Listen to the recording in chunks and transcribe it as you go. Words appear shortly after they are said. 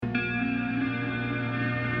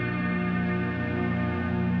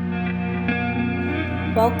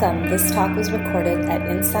Welcome. This talk was recorded at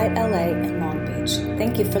Insight LA in Long Beach.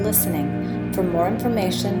 Thank you for listening. For more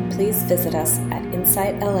information, please visit us at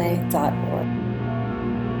insightla.org.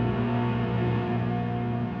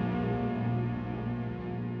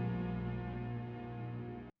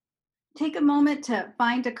 Take a moment to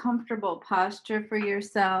find a comfortable posture for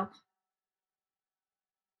yourself.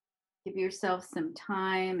 Give yourself some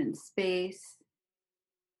time and space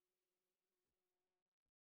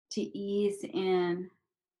to ease in.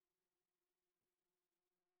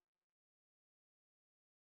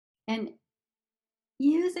 And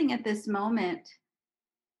using at this moment,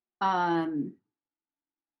 and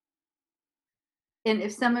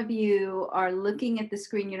if some of you are looking at the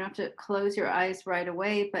screen, you don't have to close your eyes right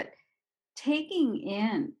away, but taking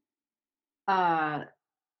in Kalyanamita,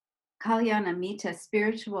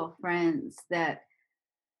 spiritual friends, that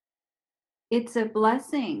it's a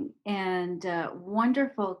blessing and a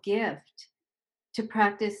wonderful gift to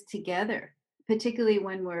practice together, particularly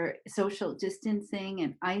when we're social distancing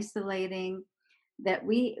and isolating, that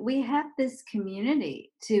we have this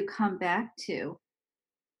community to come back to,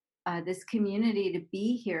 this community to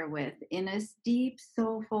be here with in a deep,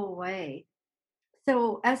 soulful way.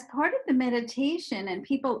 So, as part of the meditation, and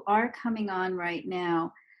people are coming on right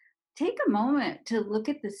now, take a moment to look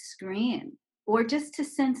at the screen or just to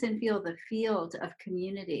sense and feel the field of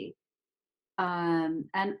community. And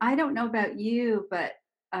I don't know about you, but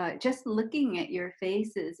just looking at your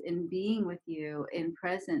faces and being with you in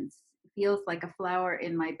presence feels like a flower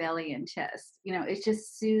in my belly and chest. You know, it's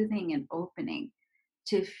just soothing and opening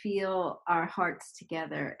to feel our hearts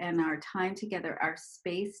together and our time together, our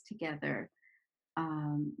space together.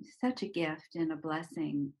 Such a gift and a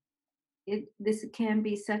blessing. This can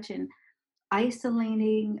be such an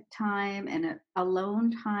isolating time and a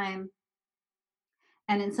alone time,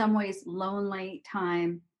 and in some ways lonely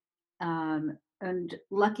time. And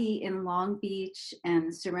lucky in Long Beach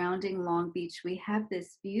and surrounding Long Beach, we have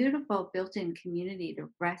this beautiful built-in community to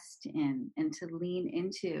rest in and to lean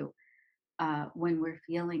into when we're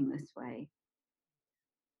feeling this way.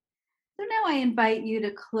 So now I invite you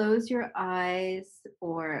to close your eyes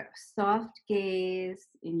or soft gaze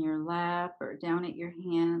in your lap or down at your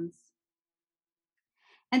hands.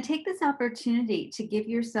 And take this opportunity to give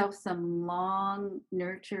yourself some long,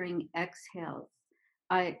 nurturing exhales.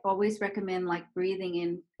 I always recommend like breathing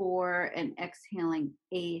in 4 and exhaling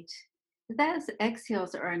 8. Those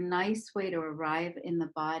exhales are a nice way to arrive in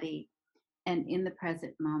the body and in the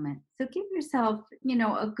present moment. So give yourself,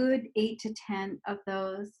 a good 8 to 10 of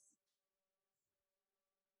those.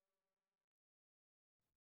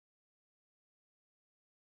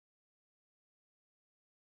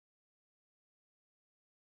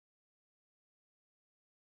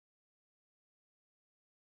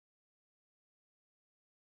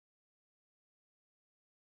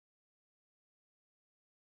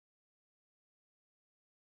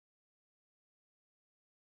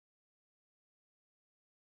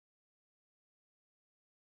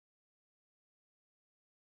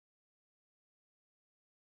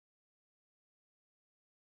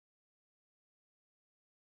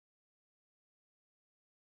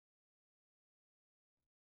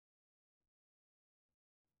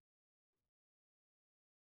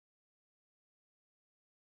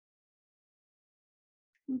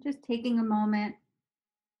 And just taking a moment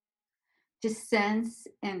to sense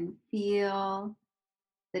and feel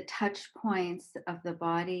the touch points of the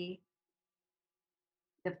body,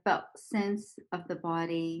 the felt sense of the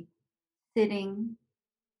body sitting.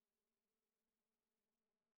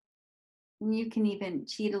 And you can even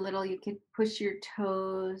cheat a little. You could push your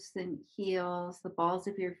toes and heels, the balls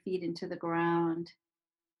of your feet into the ground.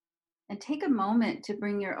 And take a moment to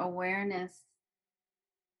bring your awareness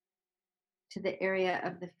to the area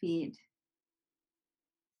of the feet,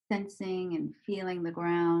 sensing and feeling the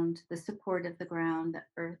ground, the support of the ground, the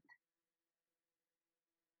earth,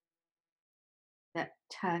 that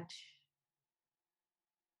touch.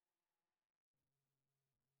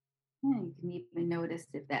 And you can even notice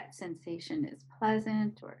if that sensation is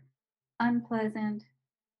pleasant or unpleasant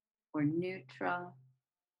or neutral.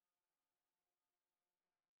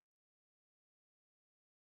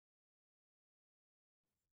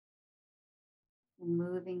 And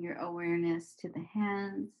moving your awareness to the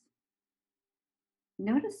hands,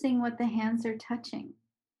 noticing what the hands are touching.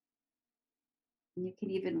 And you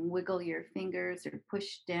can even wiggle your fingers or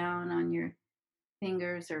push down on your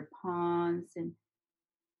fingers or palms and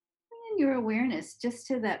bring in your awareness just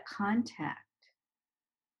to that contact.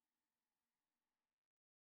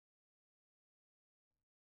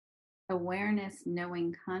 Awareness,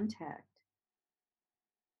 knowing contact.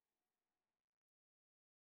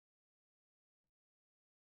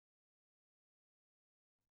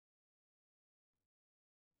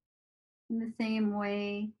 In the same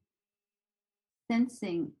way,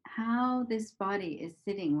 sensing how this body is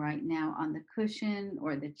sitting right now on the cushion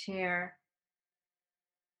or the chair,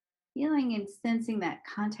 feeling and sensing that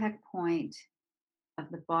contact point of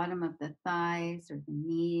the bottom of the thighs or the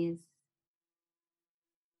knees,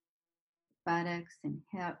 buttocks and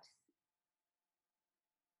hips,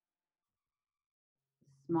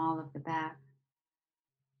 the small of the back.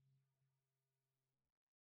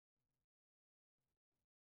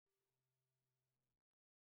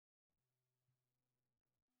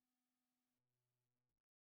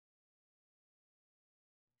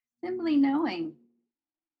 Simply knowing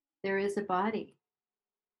there is a body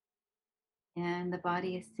and the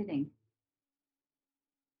body is sitting.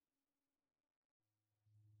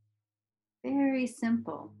 Very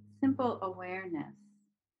simple, simple awareness.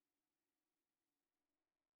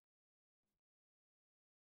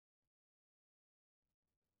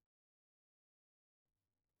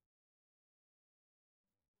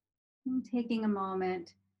 And taking a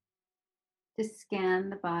moment to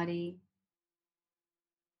scan the body,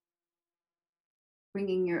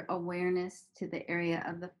 bringing your awareness to the area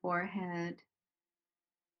of the forehead,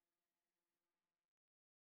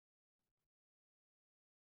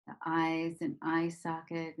 the eyes and eye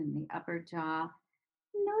socket, and the upper jaw.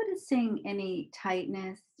 Noticing any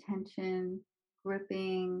tightness, tension,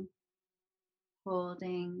 gripping,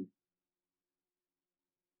 holding.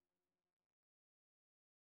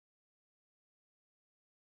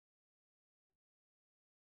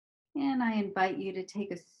 And I invite you to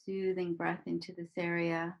take a soothing breath into this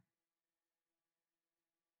area,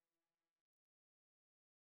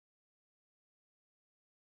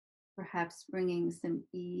 perhaps bringing some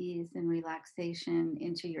ease and relaxation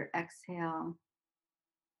into your exhale,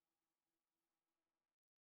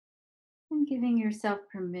 and giving yourself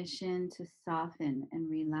permission to soften and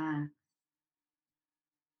relax.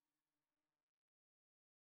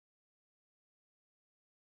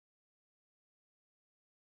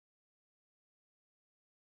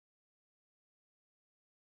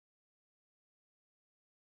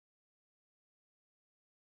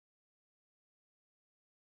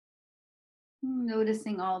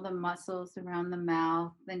 Noticing all the muscles around the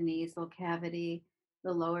mouth, the nasal cavity,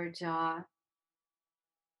 the lower jaw.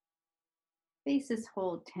 Faces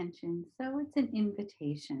hold tension, so it's an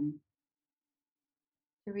invitation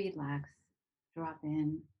to relax, drop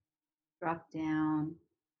in, drop down.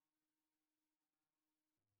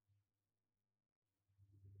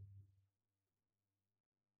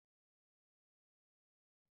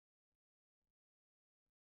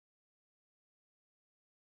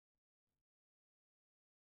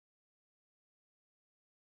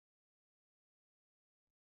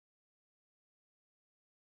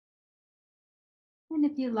 And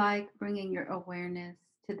if you like, bringing your awareness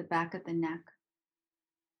to the back of the neck,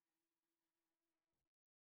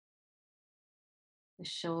 the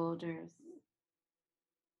shoulders,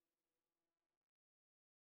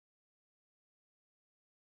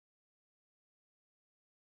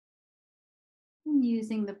 and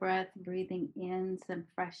using the breath, breathing in some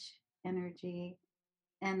fresh energy,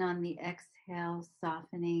 and on the exhale,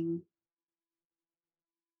 softening,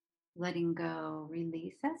 letting go,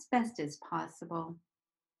 release as best as possible.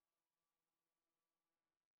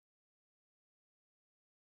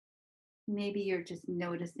 Maybe you're just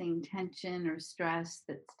noticing tension or stress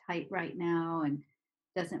that's tight right now and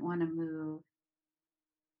doesn't want to move.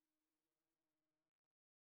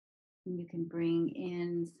 And you can bring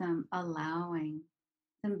in some allowing,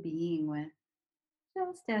 some being with,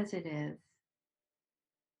 just as it is.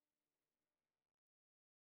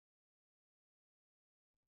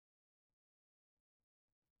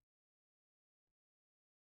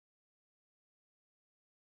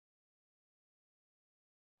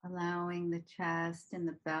 Allowing the chest and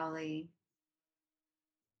the belly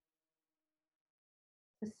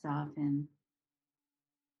to soften.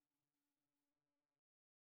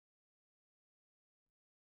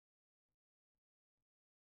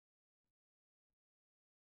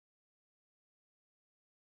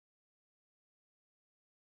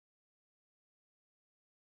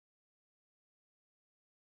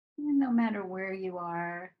 And no matter where you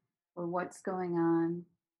are or what's going on,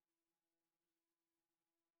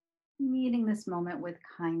 meeting this moment with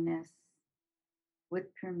kindness, with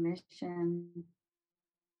permission,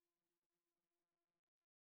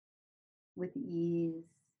 with ease,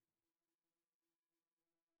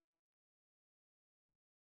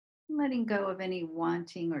 letting go of any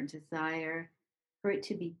wanting or desire for it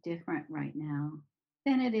to be different right now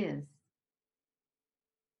than it is.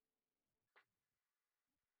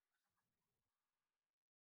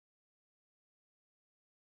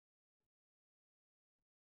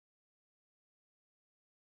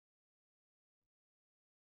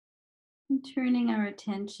 And turning our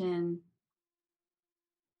attention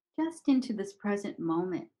just into this present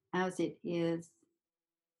moment as it is,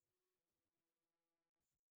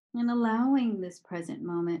 and allowing this present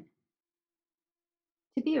moment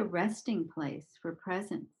to be a resting place for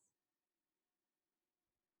presence,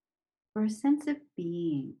 for a sense of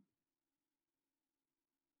being,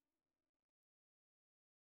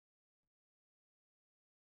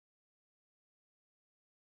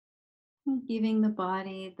 and giving the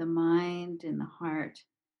body, the mind, and the heart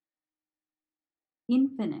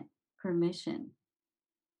infinite permission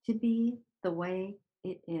to be the way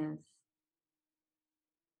it is.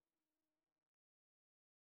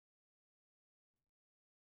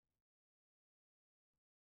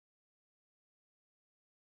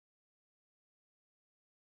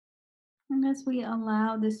 And as we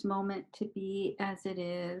allow this moment to be as it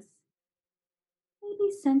is, maybe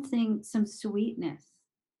sensing some sweetness,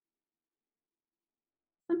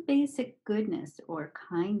 some basic goodness or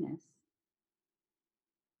kindness,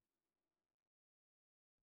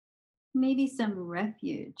 maybe some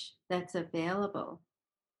refuge that's available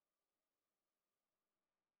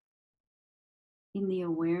in the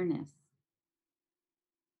awareness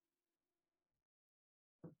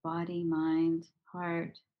of body, mind,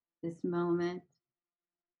 heart, this moment.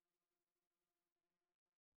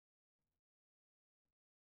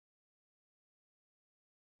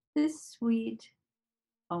 This sweet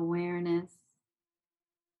awareness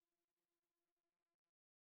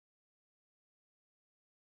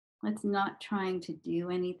that's not trying to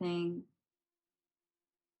do anything,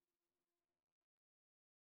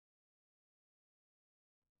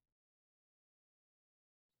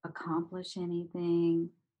 accomplish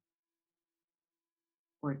anything,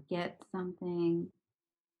 or get something.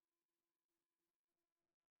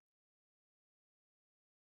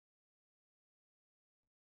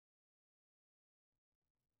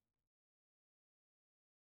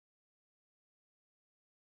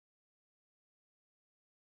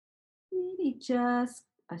 Maybe just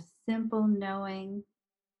a simple knowing,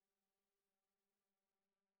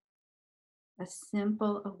 a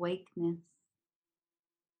simple awakeness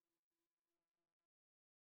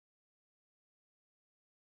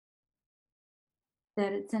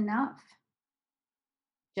that it's enough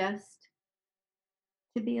just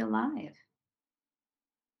to be alive,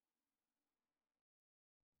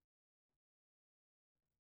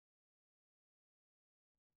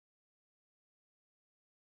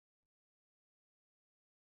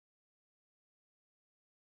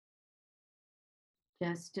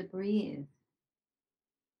 just to breathe.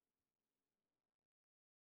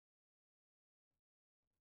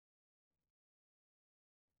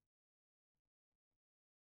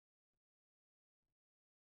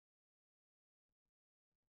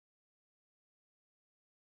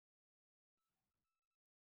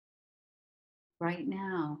 Right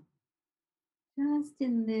now, just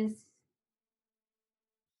in this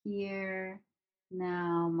here,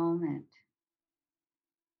 now moment.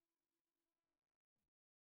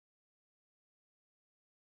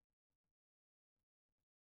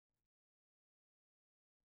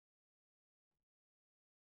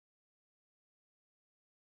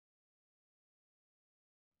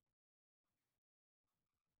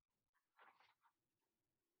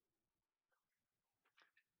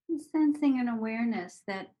 And sensing an awareness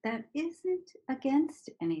that isn't against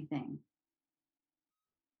anything,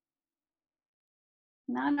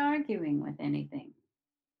 not arguing with anything.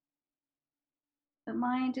 The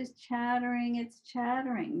mind is chattering, it's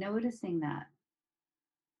chattering, noticing that.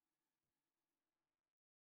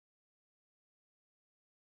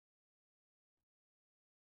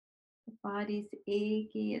 The body's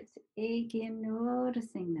achy, it's achy, and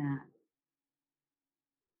noticing that.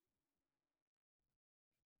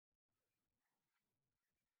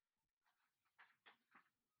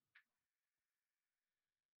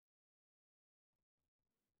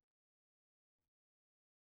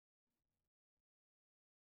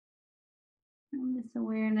 And this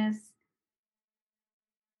awareness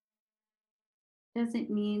doesn't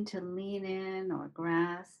mean to lean in or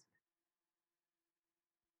grasp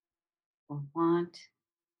or want.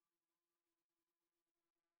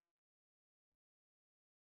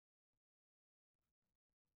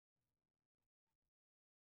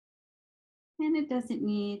 And it doesn't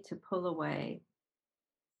need to pull away,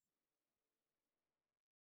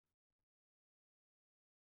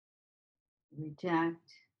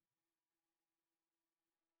 reject.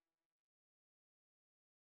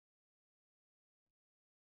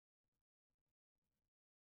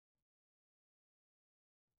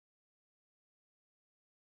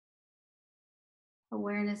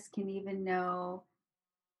 Awareness can even know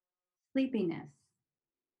sleepiness,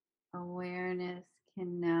 Awareness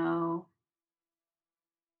can know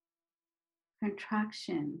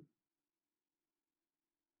contraction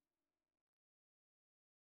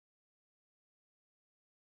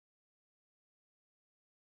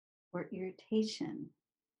or irritation.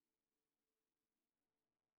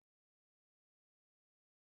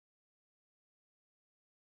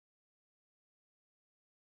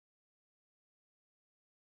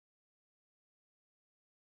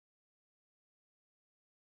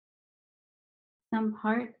 Some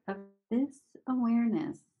part of this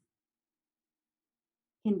awareness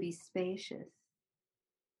can be spacious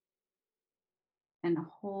and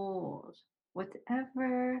hold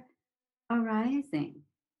whatever arising.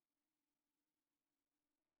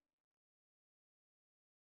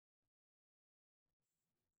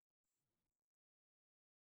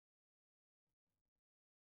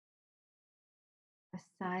 A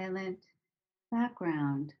silent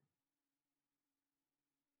background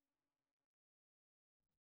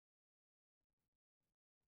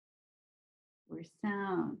where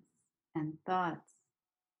sounds and thoughts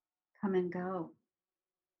come and go.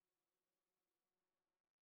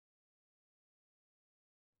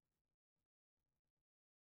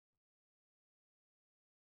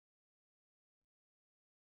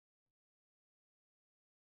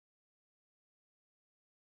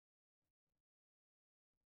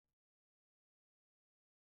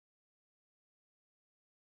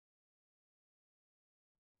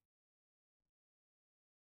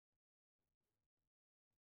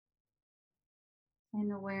 An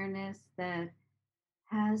awareness that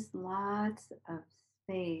has lots of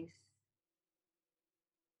space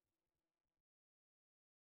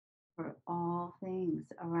for all things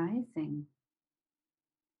arising.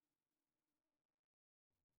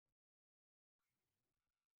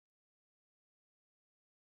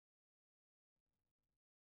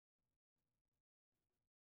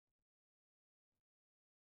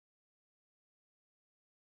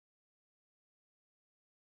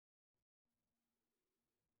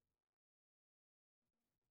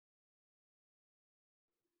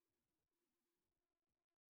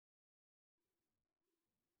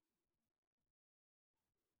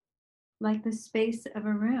 Like the space of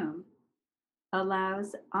a room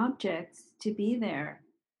allows objects to be there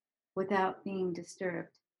without being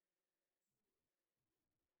disturbed.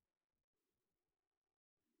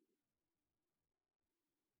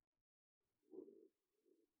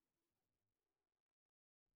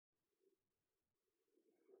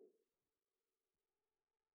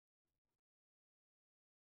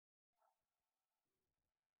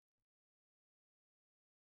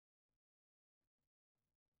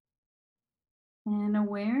 An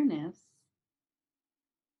awareness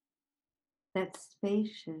that's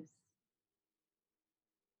spacious,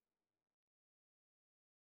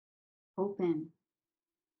 open,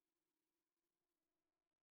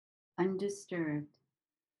 undisturbed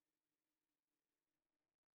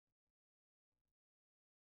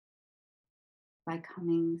by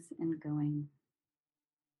comings and goings.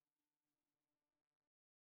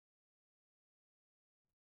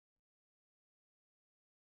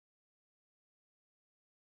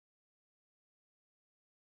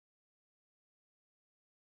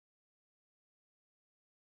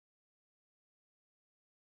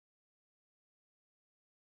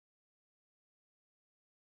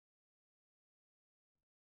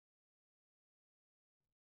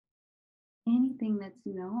 Anything that's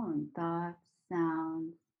known, thoughts,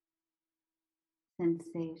 sounds,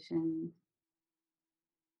 sensations,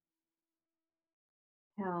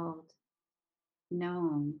 held,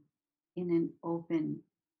 known in an open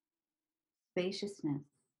spaciousness,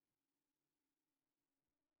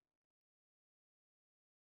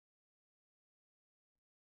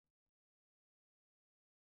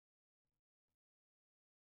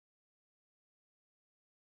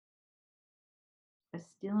 a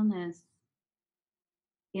stillness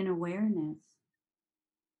in awareness,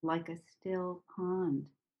 like a still pond.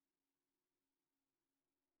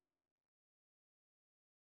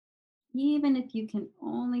 Even if you can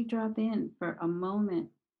only drop in for a moment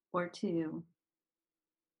or two,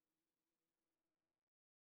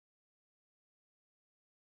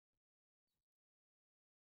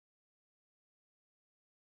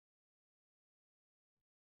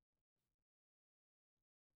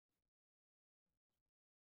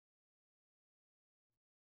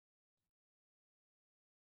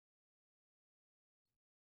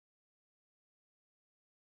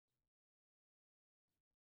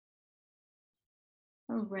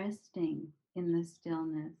 or resting in the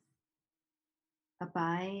stillness,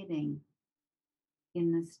 abiding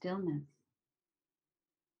in the stillness.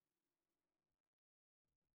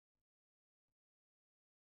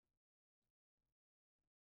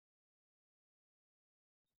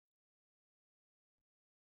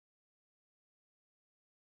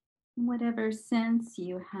 Whatever sense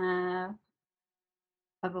you have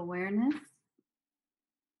of awareness,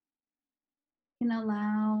 you can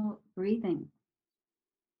allow breathing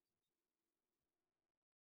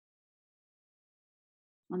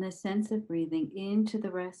on the sense of breathing into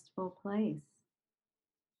the restful place.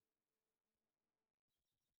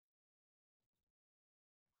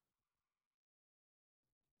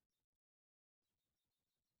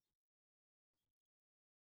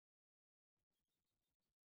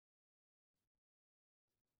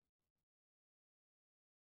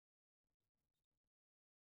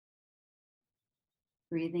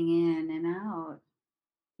 Breathing in and out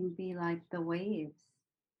can be like the waves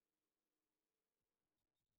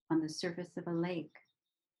on the surface of a lake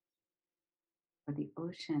or the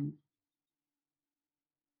ocean.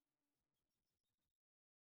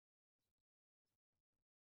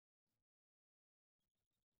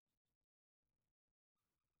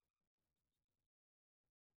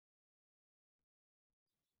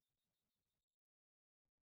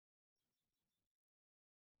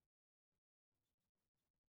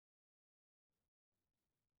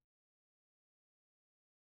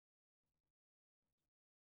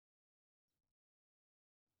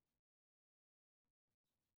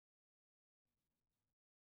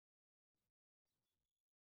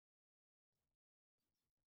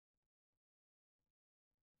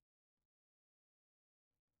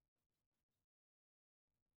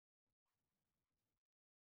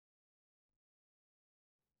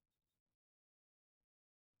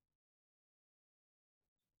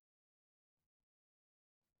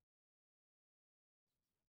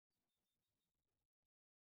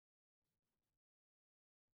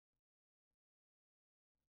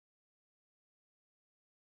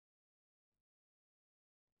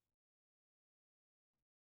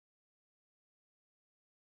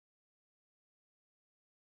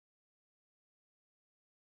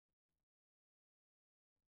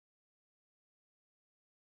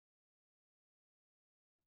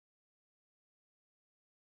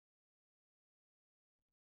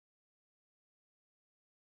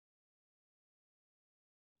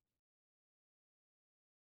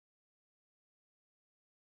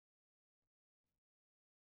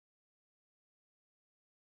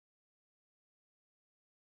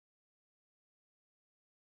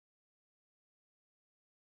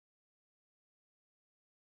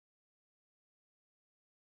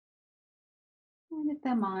 And if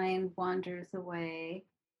the mind wanders away,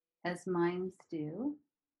 as minds do,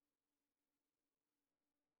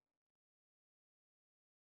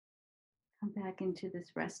 come back into this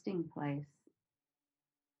resting place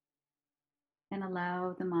and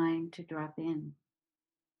allow the mind to drop in.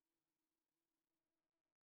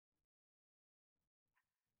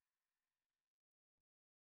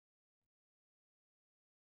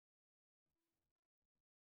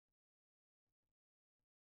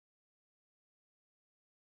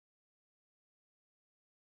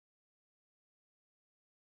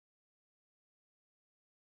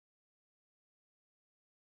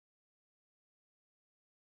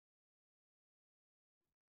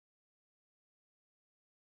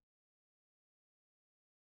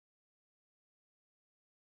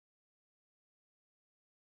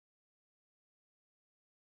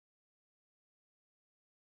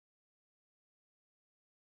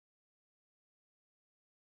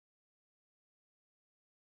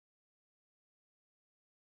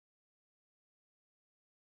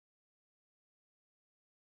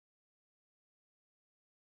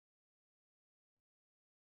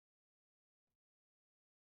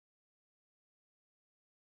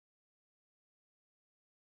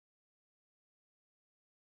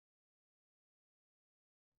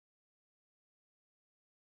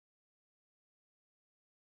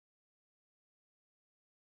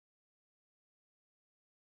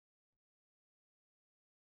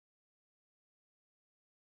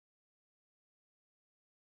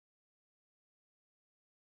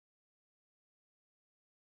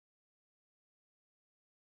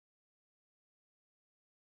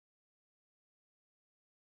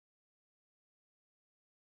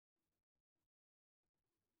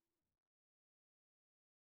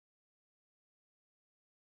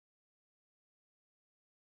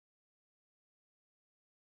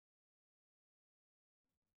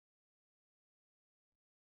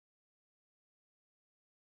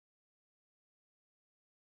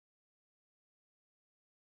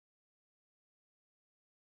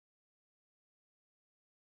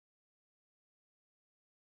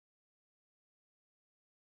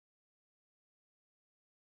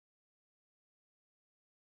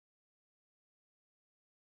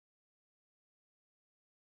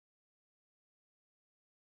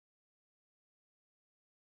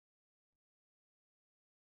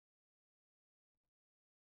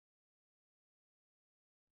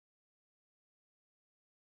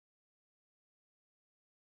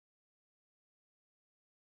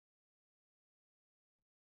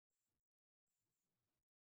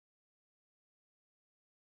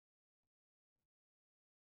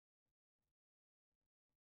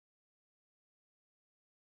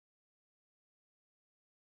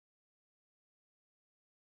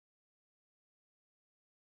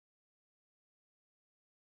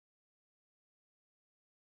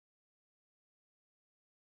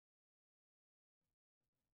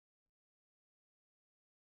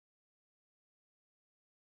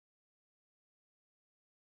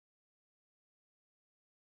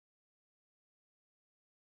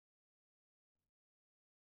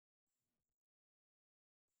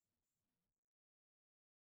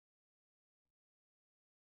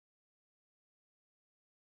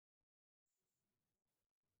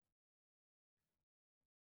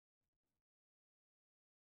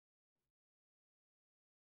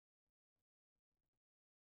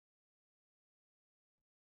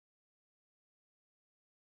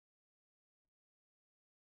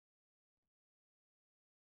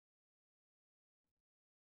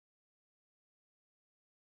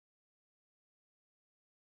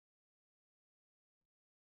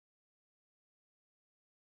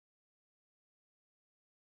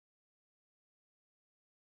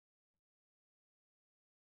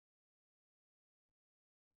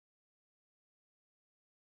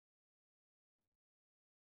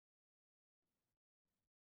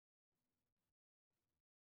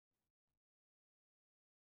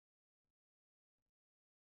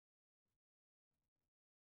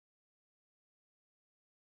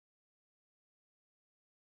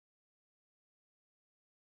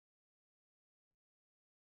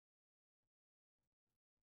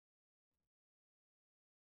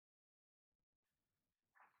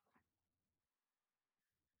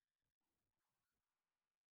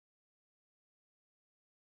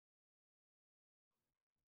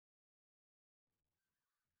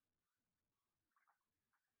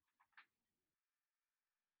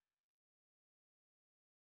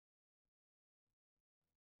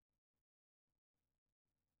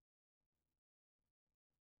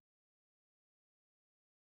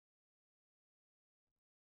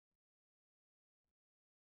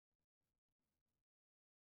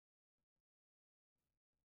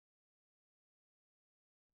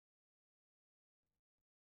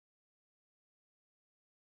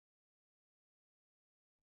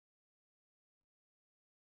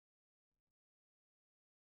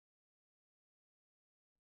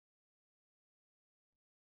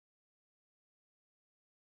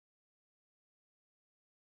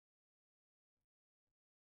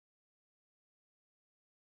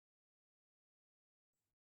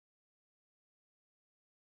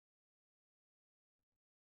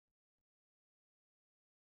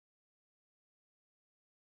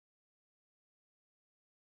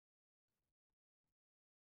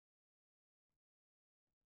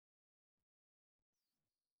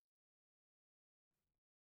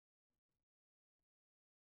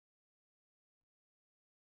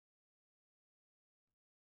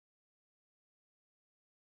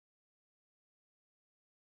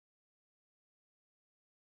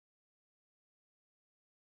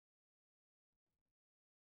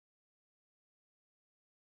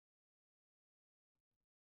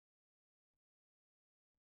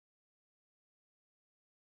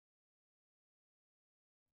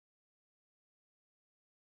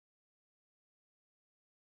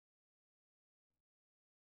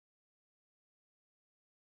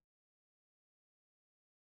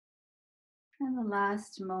 And the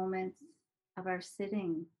last moments of our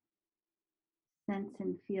sitting, sense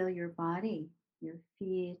and feel your body, your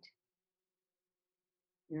feet,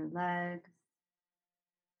 your legs,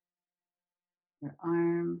 your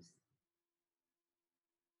arms,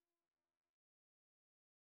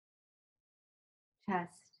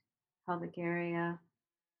 chest, pelvic area.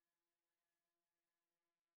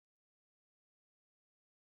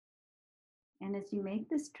 And as you make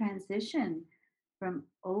this transition from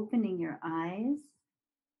opening your eyes,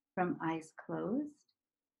 from eyes closed,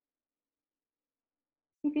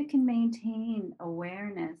 see if you can maintain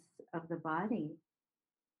awareness of the body.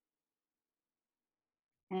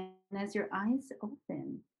 And as your eyes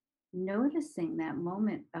open, noticing that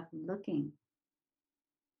moment of looking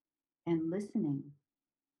and listening.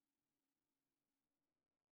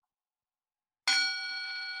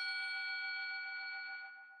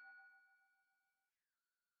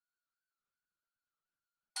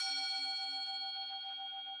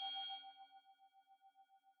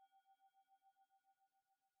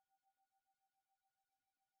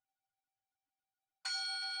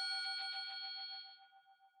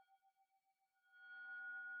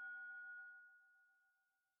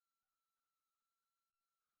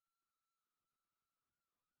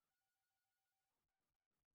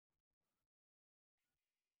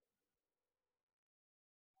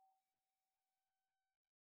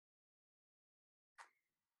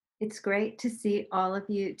 It's great to see all of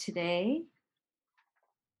you today.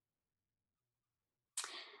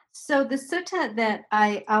 So the sutta that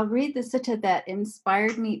I'll read the sutta that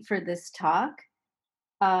inspired me for this talk.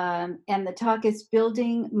 And the talk is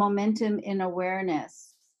building momentum in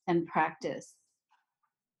awareness and practice.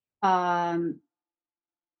 Um,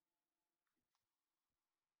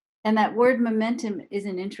 and that word momentum is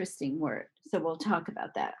an interesting word. So we'll talk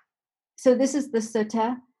about that. So this is the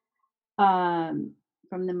sutta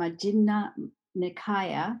from the Majjhima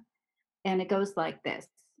Nikaya, and it goes like this.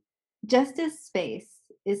 Just as space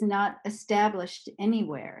is not established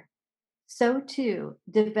anywhere, so too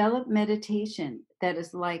develop meditation that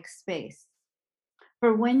is like space.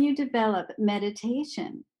 For when you develop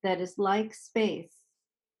meditation that is like space,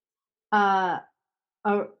 uh,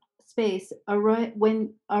 a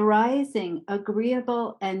when arising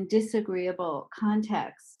agreeable and disagreeable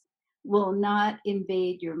contexts will not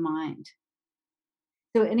invade your mind.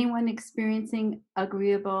 So, anyone experiencing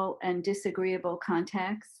agreeable and disagreeable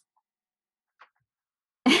contexts?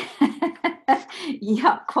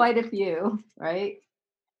 Yeah, quite a few, right?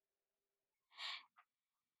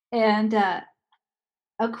 And a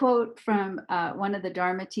quote from one of the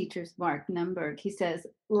Dharma teachers, Mark Nunberg, he says,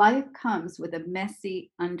 "Life comes with a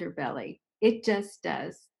messy underbelly. It just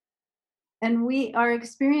does." And we are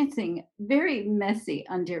experiencing very messy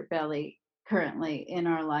underbelly currently in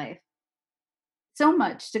our life. So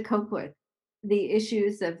much to cope with. The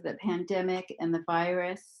issues of the pandemic and the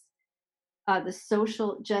virus, the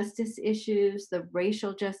social justice issues, the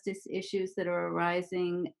racial justice issues that are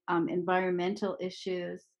arising, environmental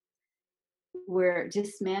issues. We're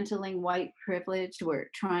dismantling white privilege. We're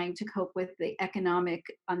trying to cope with the economic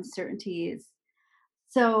uncertainties.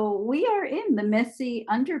 So we are in the messy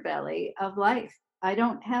underbelly of life. I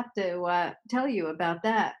don't have to tell you about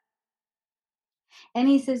that. And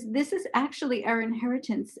he says, this is actually our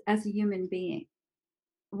inheritance as a human being.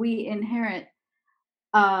 We inherit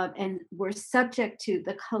and we're subject to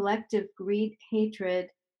the collective greed, hatred,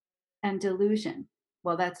 and delusion.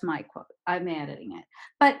 Well, that's my quote. I'm editing it.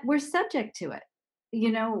 But we're subject to it.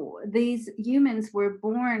 You know, these humans were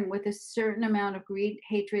born with a certain amount of greed,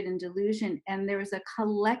 hatred, and delusion, and there is a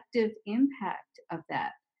collective impact of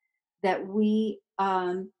that we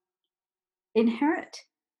inherit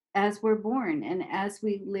as we're born and as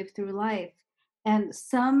we live through life. And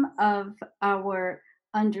some of our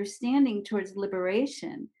understanding towards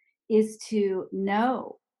liberation is to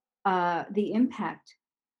know the impact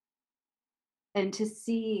and to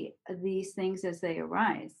see these things as they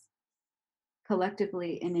arise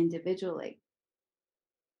collectively and individually.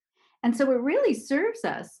 And so it really serves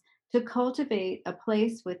us to cultivate a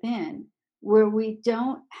place within where we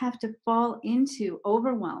don't have to fall into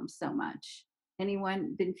overwhelm so much.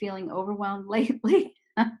 Anyone been feeling overwhelmed lately?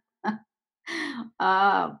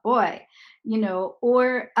 Boy,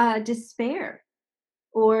 or despair,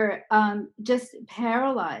 or just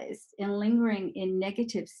paralyzed and lingering in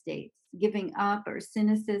negative states, giving up or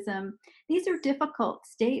cynicism. These are difficult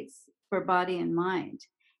states for body and mind.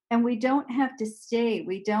 And we don't have to stay,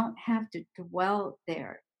 we don't have to dwell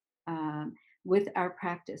there um, with our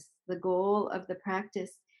practice. The goal of the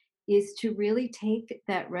practice is to really take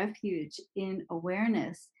that refuge in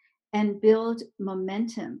awareness and build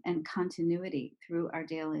momentum and continuity through our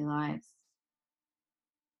daily lives.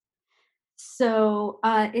 So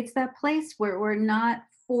it's that place where we're not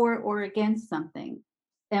for or against something,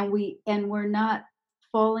 and we're not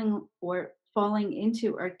falling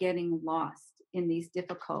into or getting lost in these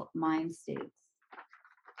difficult mind states,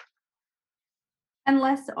 and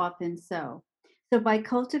less often so. So by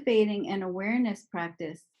cultivating an awareness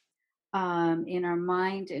practice in our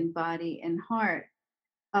mind and body and heart,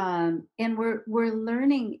 and we're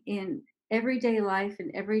learning in everyday life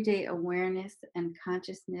and everyday awareness and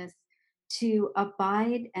consciousness to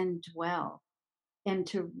abide and dwell and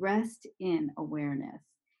to rest in awareness.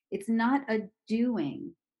 It's not a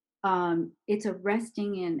doing, it's a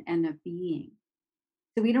resting in and a being.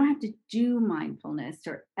 So we don't have to do mindfulness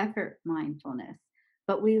or effort mindfulness,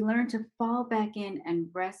 but we learn to fall back in and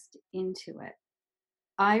rest into it.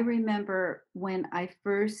 I remember when I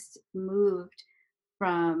first moved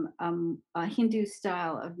from a Hindu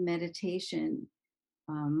style of meditation,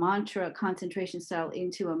 mantra concentration style,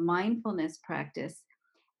 into a mindfulness practice.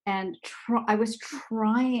 And I was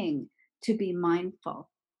trying to be mindful.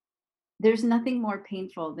 There's nothing more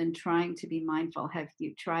painful than trying to be mindful. Have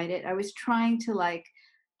you tried it? I was trying to like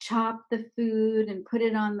chop the food and put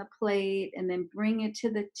it on the plate and then bring it to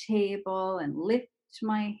the table and lift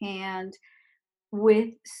my hand with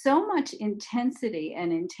so much intensity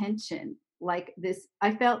and intention. Like this,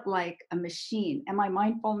 I felt like a machine. Am I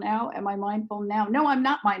mindful now? Am I mindful now? No, I'm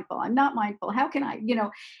not mindful. I'm not mindful. How can I,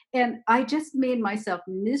 and I just made myself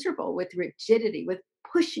miserable with rigidity, with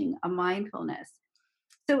pushing a mindfulness.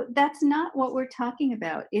 So that's not what we're talking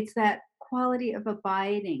about. It's that quality of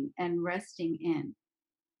abiding and resting in.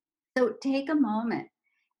 So take a moment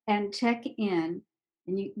and check in,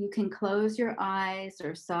 and you can close your eyes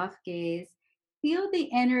or soft gaze. Feel the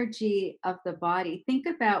energy of the body. Think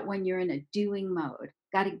about when you're in a doing mode.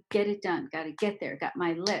 Got to get it done, got to get there, got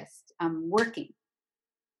my list, I'm working.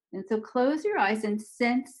 And so close your eyes and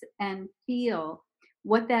sense and feel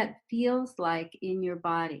what that feels like in your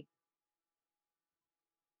body.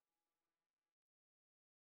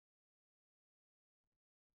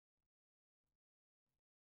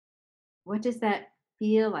 What does that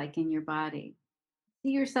feel like in your body?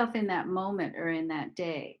 See yourself in that moment or in that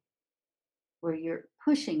day where you're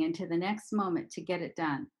pushing into the next moment to get it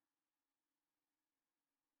done.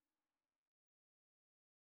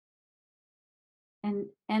 And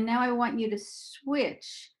now I want you to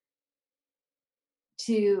switch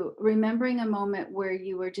to remembering a moment where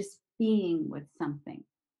you were just being with something.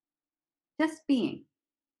 Just being,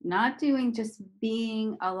 not doing, just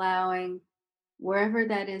being, allowing, wherever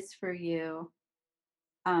that is for you.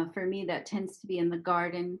 For me, that tends to be in the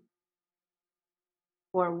garden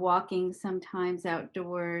or walking sometimes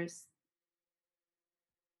outdoors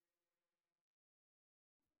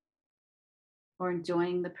or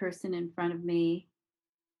enjoying the person in front of me.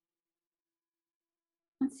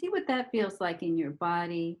 And see what that feels like in your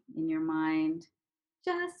body, in your mind.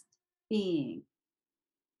 Just being,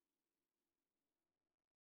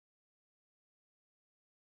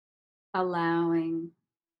 allowing,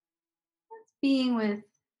 just being with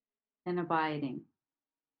and abiding.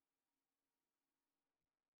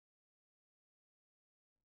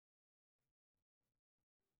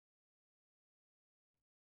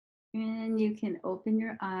 And you can open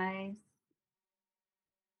your eyes.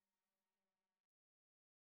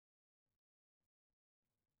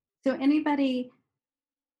 So, anybody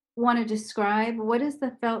want to describe what is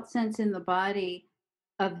the felt sense in the body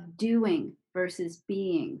of doing versus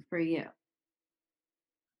being for you?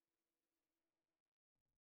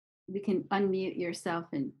 You can unmute yourself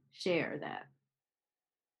and share that.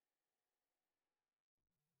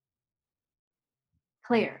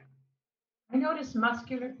 Claire, I notice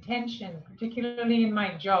muscular tension, particularly in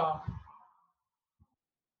my jaw.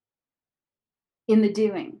 in the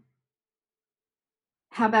doing.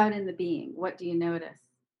 How about in the being? What do you notice?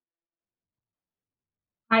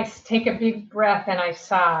 I take a big breath and I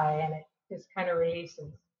sigh, and it just kind of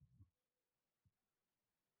releases.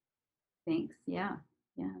 Thanks. Yeah.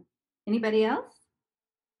 Yeah. Anybody else?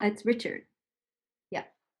 It's Richard. Yeah.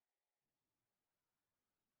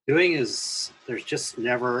 Doing is there's just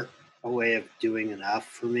never a way of doing enough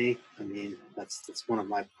for me. I mean, that's one of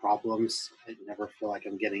my problems. I never feel like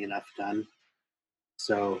I'm getting enough done.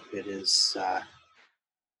 So it is.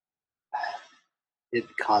 It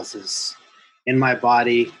causes in my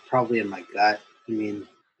body, probably in my gut. I mean,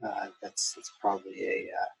 that's probably a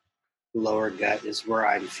lower gut is where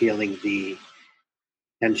I'm feeling the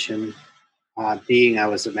tension. Being, I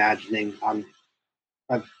was imagining.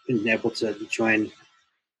 I've been able to join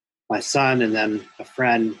my son and then a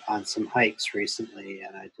friend on some hikes recently,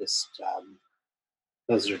 and I just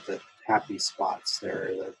those are the happy spots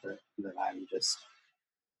there that I'm just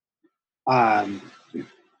um,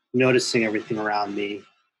 noticing everything around me.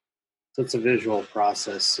 So it's a visual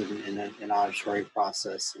process and an auditory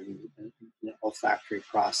process and an olfactory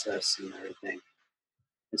process and everything.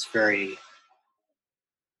 It's very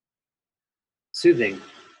soothing.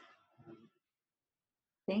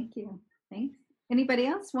 Thank you. Thanks. Anybody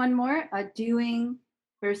else? One more. A doing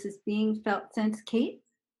versus being felt sense. Kate?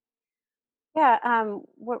 Yeah,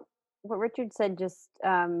 what Richard said just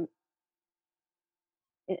i-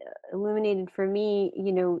 illuminated for me.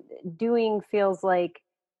 Doing feels like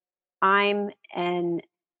I'm an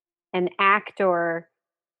actor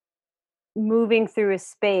moving through a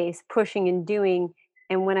space, pushing and doing,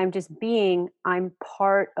 and when I'm just being, I'm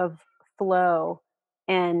part of flow.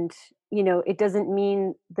 And it doesn't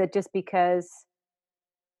mean that just because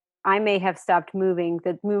I may have stopped moving,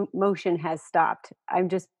 that motion has stopped. I'm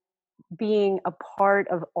just being a part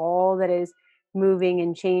of all that is moving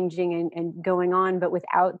and changing and going on, but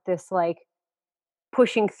without this like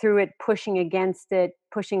pushing through it, pushing against it,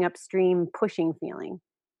 pushing upstream, pushing feeling.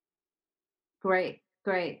 Great,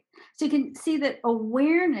 great. So you can see that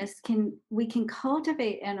we can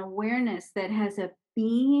cultivate an awareness that has a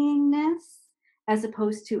beingness as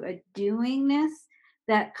opposed to a doingness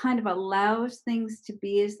that kind of allows things to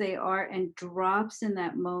be as they are and drops in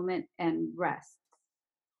that moment and rests.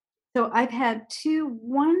 So I've had two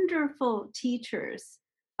wonderful teachers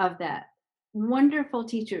of that. Wonderful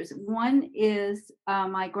teachers. One is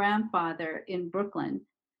my grandfather in Brooklyn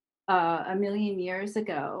a million years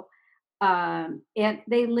ago, and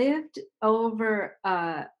they lived over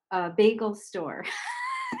a bagel store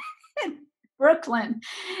in Brooklyn,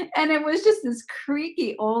 and it was just this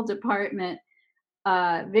creaky old apartment,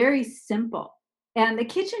 very simple. And the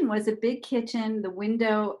kitchen was a big kitchen. The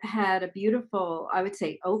window had a beautiful, I would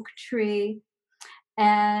say, oak tree.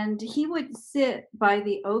 And he would sit by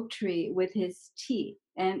the oak tree with his tea.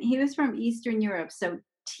 And he was from Eastern Europe, so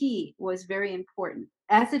tea was very important,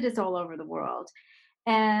 as it is all over the world.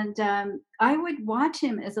 And I would watch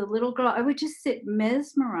him as a little girl. I would just sit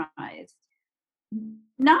mesmerized,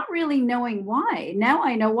 not really knowing why. Now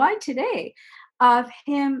I know why today, of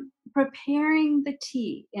him preparing the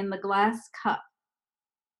tea in the glass cup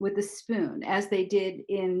with a spoon, as they did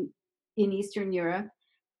in Eastern Europe,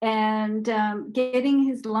 and getting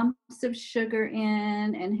his lumps of sugar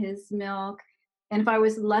in and his milk. And if I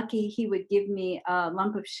was lucky, he would give me a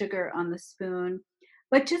lump of sugar on the spoon.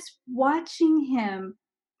 But just watching him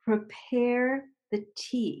prepare the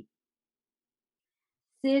tea,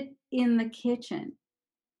 sit in the kitchen,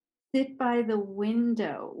 sit by the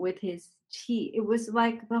window with his tea. It was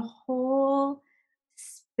like the whole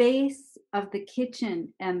space of the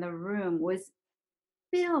kitchen and the room was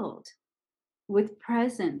filled with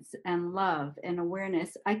presence and love and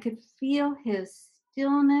awareness. I could feel his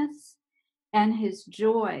stillness and his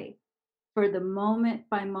joy for the moment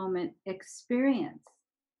by moment experience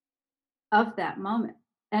of that moment.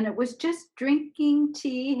 And it was just drinking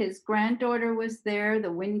tea. His granddaughter was there.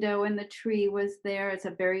 The window and the tree was there. It's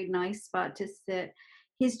a very nice spot to sit.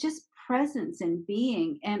 He's just presence and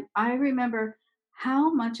being. And I remember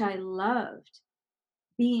how much I loved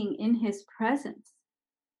being in his presence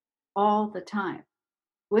all the time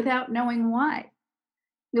without knowing why.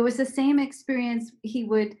 It was the same experience. He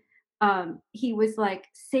was like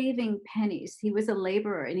saving pennies. He was a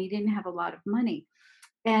laborer and he didn't have a lot of money.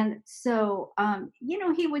 And so,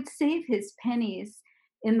 he would save his pennies.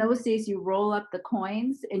 In those days, you roll up the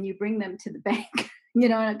coins and you bring them to the bank,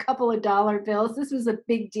 in a couple of dollar bills. This was a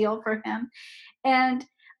big deal for him. And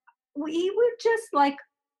we would just like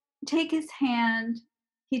take his hand,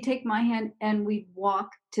 he'd take my hand, and we'd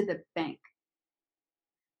walk to the bank.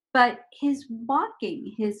 But his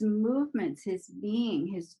walking, his movements, his being,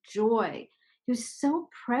 his joy, he was so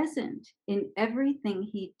present in everything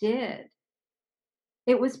he did.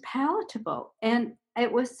 It was palatable and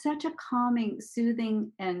it was such a calming,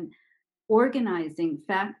 soothing, and organizing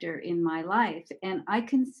factor in my life. And I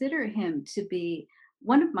consider him to be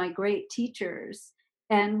one of my great teachers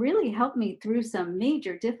and really helped me through some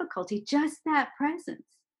major difficulty, just that presence.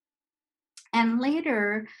 And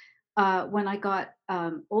later, when I got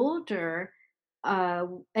older,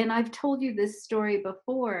 and I've told you this story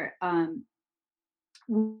before,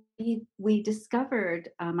 we discovered,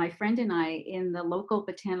 my friend and I, in the local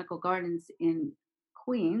botanical gardens in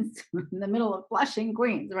Queens, in the middle of Flushing,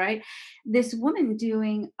 Queens, right? This woman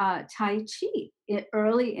doing Tai Chi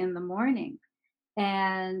early in the morning.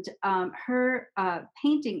 And her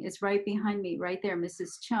painting is right behind me, right there,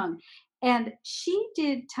 Mrs. Chung. And she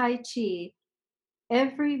did Tai Chi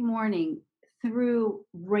every morning through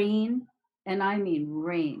rain, and I mean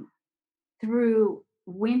rain, through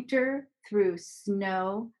winter, through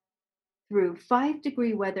snow, through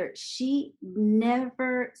 5-degree weather, she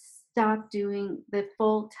never stopped doing the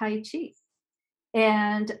full Tai Chi.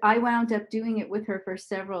 And I wound up doing it with her for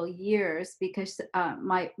several years because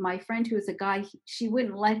my friend who was a guy, she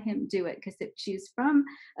wouldn't let him do it because she's from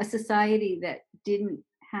a society that didn't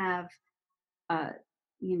have, uh,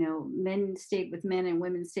 men stayed with men and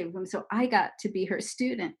women stayed with women. So I got to be her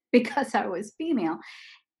student because I was female.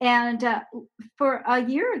 And for a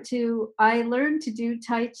year or two, I learned to do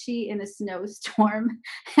Tai Chi in a snowstorm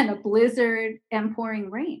and a blizzard and pouring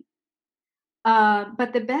rain.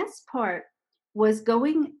 But the best part was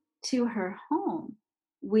going to her home.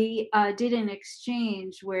 We did an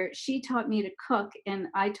exchange where she taught me to cook and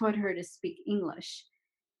I taught her to speak English.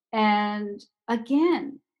 And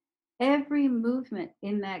again, every movement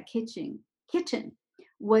in that kitchen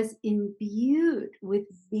was imbued with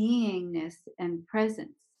beingness and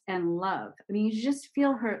presence and love. I mean, you just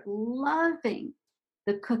feel her loving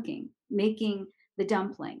the cooking, making the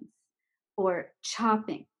dumplings or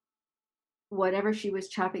chopping whatever she was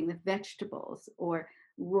chopping, the vegetables, or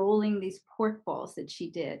rolling these pork balls that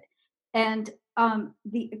she did. And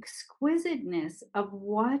the exquisiteness of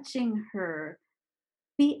watching her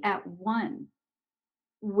be at one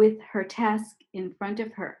with her task in front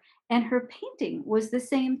of her. And her painting was the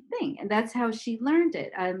same thing. And that's how she learned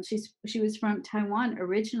it. She was from Taiwan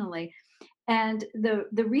originally. And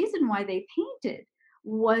the reason why they painted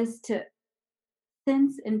was to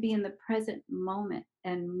sense and be in the present moment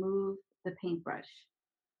and move the paintbrush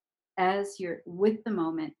as you're with the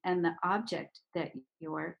moment and the object that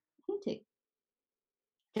you're painting,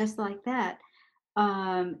 just like that.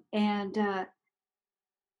 And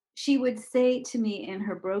she would say to me in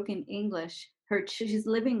her broken English, she's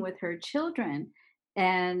living with her children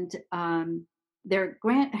and her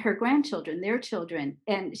grandchildren, their children,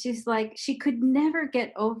 and she's like, she could never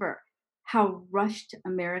get over how rushed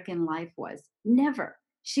American life was. Never.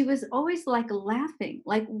 She was always like laughing,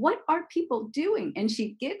 like, what are people doing? And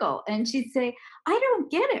she'd giggle and she'd say, I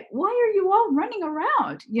don't get it. Why are you all running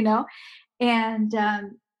around? And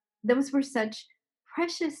those were such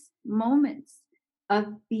precious moments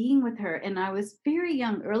of being with her. And I was very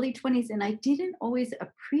young, early 20s, and I didn't always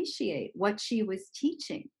appreciate what she was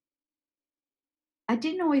teaching. I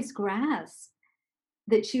didn't always grasp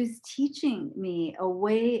that she was teaching me a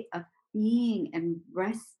way of being and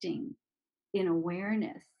resting in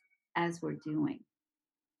awareness as we're doing,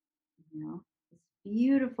 this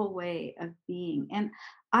beautiful way of being. And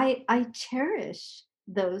I cherish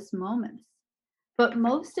those moments. But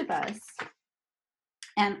most of us,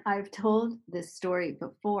 and I've told this story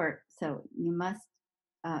before, so you must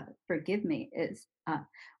forgive me, is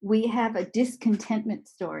we have a discontentment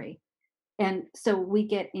story. And so we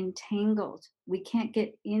get entangled. We can't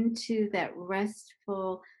get into that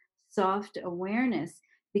restful, soft awareness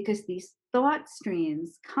because these thought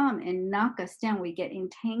streams come and knock us down. We get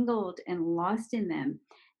entangled and lost in them.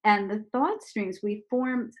 And the thought streams, we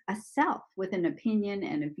form a self with an opinion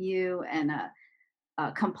and a view and a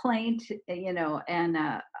complaint, and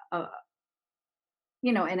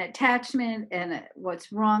an attachment and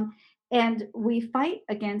what's wrong, and we fight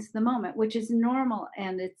against the moment, which is normal,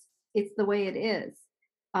 and it's the way it is.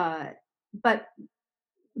 But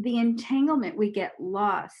the entanglement, we get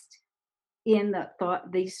lost in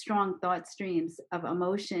these strong thought streams of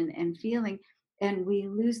emotion and feeling, and we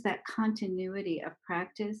lose that continuity of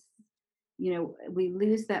practice. We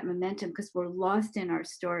lose that momentum because we're lost in our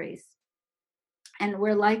stories. And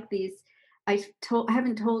we're like these. I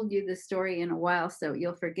haven't told you this story in a while, so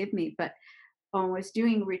you'll forgive me. But I was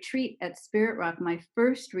doing retreat at Spirit Rock, my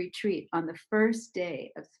first retreat on the first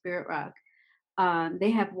day of Spirit Rock.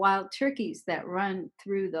 They have wild turkeys that run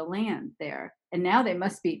through the land there, and now they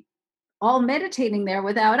must be all meditating there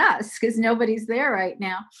without us because nobody's there right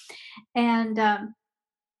now. And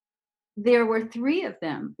there were 3 of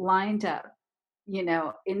them lined up,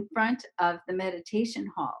 in front of the meditation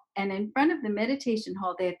hall. And in front of the meditation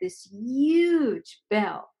hall, they have this huge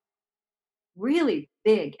bell, really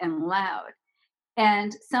big and loud.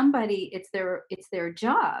 And it's their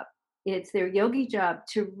job, it's their yogi job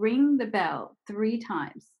to ring the bell 3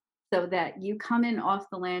 times so that you come in off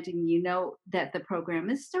the land and you know that the program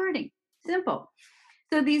is starting. Simple.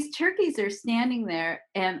 So these turkeys are standing there,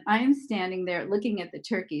 and I'm standing there looking at the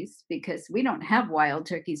turkeys because we don't have wild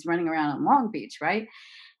turkeys running around in Long Beach, right?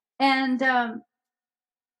 And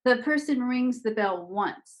the person rings the bell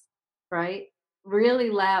once, right? Really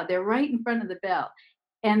loud. They're right in front of the bell.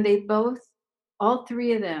 And they both, all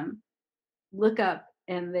 3 of them, look up,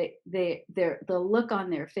 and the look on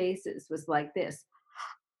their faces was like this.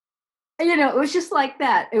 It was just like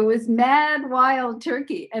that. It was mad wild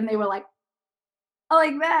turkey. And they were like,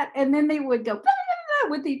 like that. And then they would go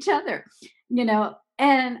with each other,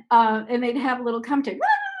 and they'd have a little commentary,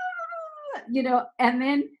 and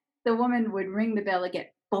then the woman would ring the bell again,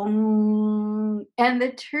 boom, and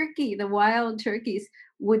the wild turkeys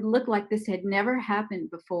would look like this had never happened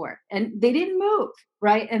before, and they didn't move,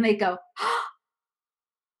 right? And they go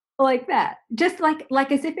like that, just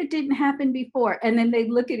like as if it didn't happen before, and then they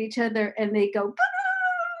look at each other and they go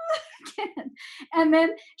again. And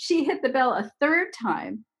then she hit the bell a third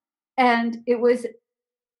time, and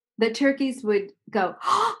the turkeys would go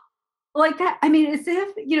like that. I mean, as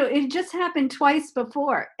if it just happened twice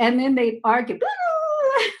before, and then they'd argue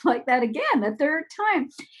like that again the third time.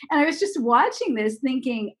 And I was just watching this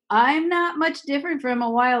thinking, I'm not much different from a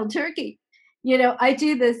wild turkey. I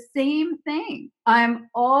do the same thing. I'm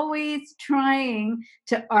always trying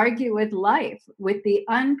to argue with life, with the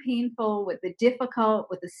unpainful, with the difficult,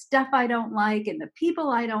 with the stuff I don't like, and the people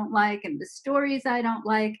I don't like, and the stories I don't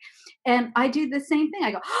like. And I do the same thing.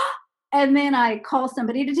 I go, and then I call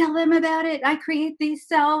somebody to tell them about it. I create these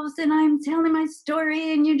selves, and I'm telling my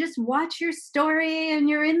story, and you just watch your story, and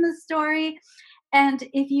you're in the story. And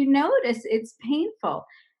if you notice, it's painful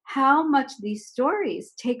how much these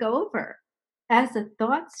stories take over as a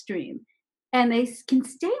thought stream, and they can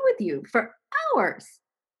stay with you for hours.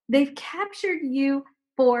 They've captured you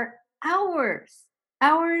for hours,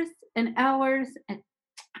 hours and hours and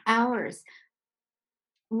hours.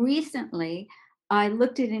 Recently, I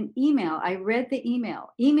looked at an email. I read the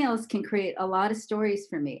email. Emails can create a lot of stories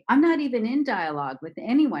for me. I'm not even in dialogue with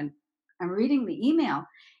anyone. I'm reading the email,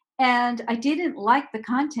 and I didn't like the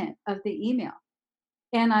content of the email.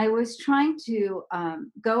 And I was trying to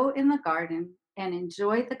go in the garden and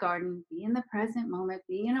enjoy the garden, be in the present moment,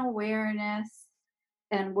 be in awareness,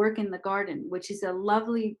 and work in the garden, which is a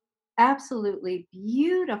lovely, absolutely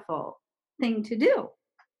beautiful thing to do.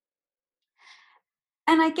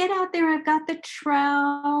 And I get out there, I've got the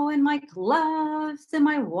trowel and my gloves and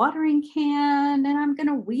my watering can, and I'm going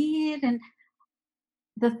to weed. And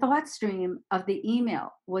the thought stream of the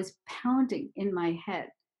email was pounding in my head.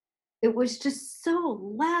 It was just so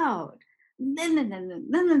loud. And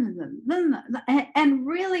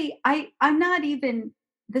really, I'm not even,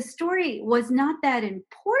 the story was not that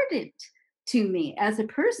important to me as a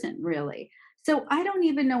person, really. So I don't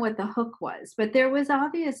even know what the hook was, but there was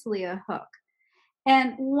obviously a hook.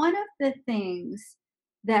 And one of the things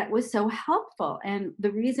that was so helpful, and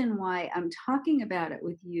the reason why I'm talking about it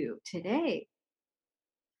with you today,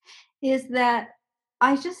 is that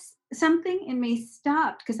something in me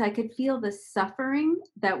stopped because I could feel the suffering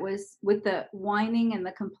that was with the whining and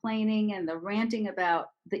the complaining and the ranting about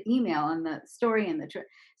the email and the story and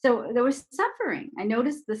so there was suffering. I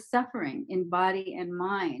noticed the suffering in body and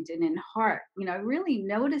mind and in heart. I really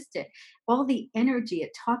noticed it. All the energy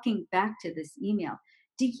at talking back to this email.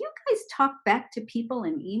 Do you guys talk back to people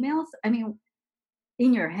in emails? I mean,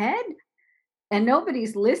 in your head? And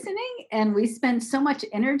nobody's listening, and we spend so much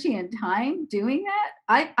energy and time doing that.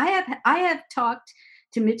 I have talked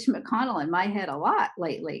to Mitch McConnell in my head a lot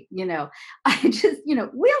lately. I just,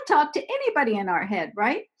 we'll talk to anybody in our head,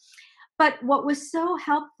 right? But what was so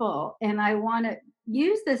helpful, and I want to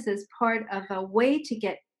use this as part of a way to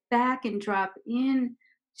get back and drop in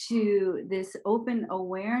to this open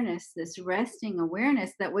awareness, this resting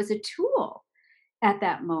awareness that was a tool at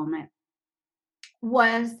that moment,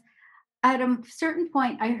 was at a certain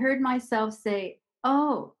point, I heard myself say,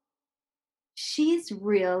 oh, she's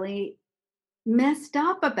really messed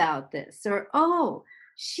up about this, or, oh,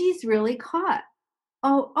 she's really caught.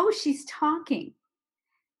 Oh, she's talking.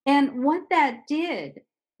 And what that did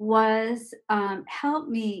was help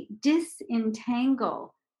me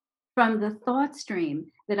disentangle from the thought stream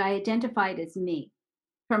that I identified as me,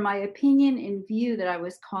 from my opinion and view that I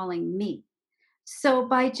was calling me. So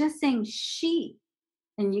by just saying she,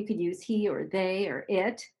 and you could use he or they or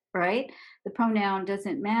it, right? The pronoun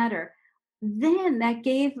doesn't matter. Then that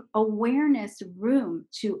gave awareness room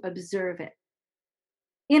to observe it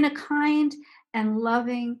in a kind and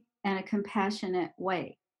loving and a compassionate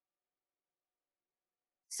way.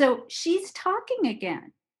 So she's talking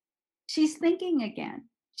again. She's thinking again.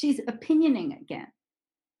 She's opinioning again.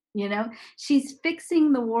 She's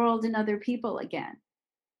fixing the world and other people again.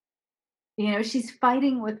 She's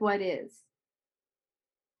fighting with what is.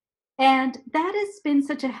 And that has been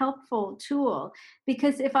such a helpful tool,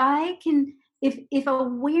 because if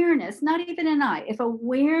awareness, not even an I, if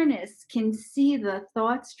awareness can see the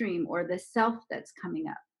thought stream or the self that's coming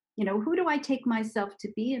up, who do I take myself to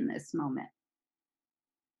be in this moment?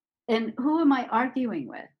 And who am I arguing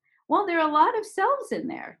with? Well, there are a lot of selves in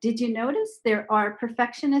there. Did you notice there are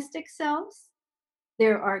perfectionistic selves?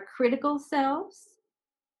 There are critical selves.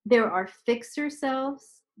 There are fixer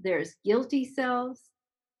selves, there's guilty selves,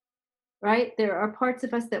 right? There are parts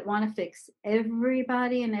of us that want to fix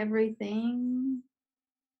everybody and everything.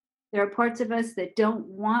 There are parts of us that don't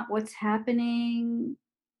want what's happening.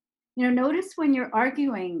 Notice when you're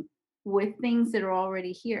arguing with things that are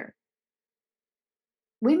already here.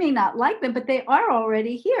 We may not like them, but they are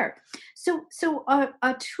already here. So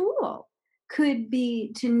a tool could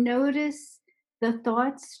be to notice the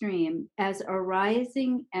thought stream as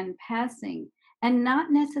arising and passing, and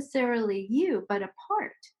not necessarily you, but a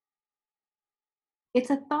part. It's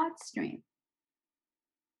a thought stream.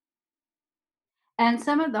 And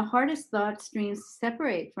some of the hardest thought streams to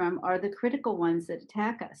separate from are the critical ones that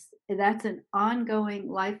attack us. That's an ongoing,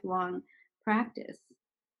 lifelong practice.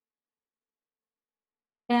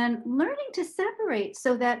 And learning to separate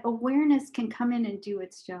so that awareness can come in and do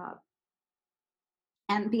its job.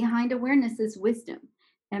 And behind awareness is wisdom.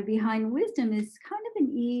 And behind wisdom is kind of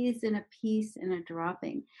an ease and a peace and a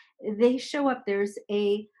dropping. They show up. There's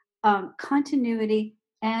a continuity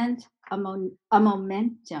and a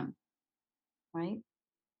momentum, right?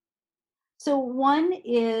 So one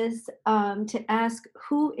is to ask,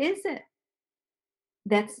 who is it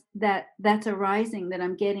that's arising that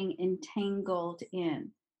I'm getting entangled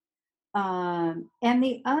in? And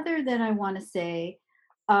the other that I want to say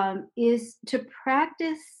is to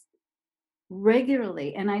practice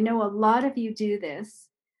regularly. And I know a lot of you do this,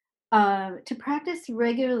 to practice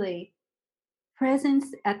regularly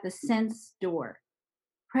presence at the sense door.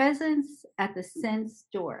 Presence at the sense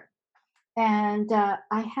door. And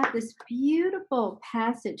I have this beautiful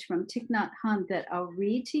passage from Thich Nhat Hanh that I'll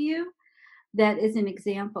read to you that is an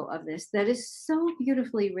example of this, that is so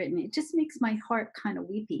beautifully written. It just makes my heart kind of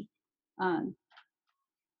weepy.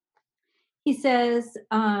 He says,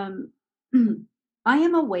 I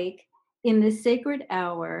am awake in this sacred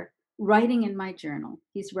hour, writing in my journal.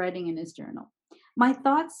 He's writing in his journal. My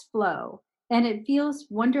thoughts flow, and it feels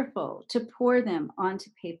wonderful to pour them onto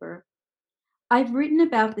paper. I've written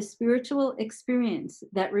about the spiritual experience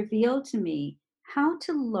that revealed to me how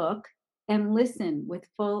to look and listen with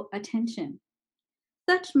full attention.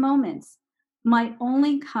 Such moments might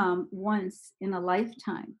only come once in a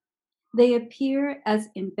lifetime. They appear as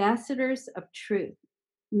ambassadors of truth,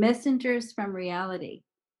 messengers from reality.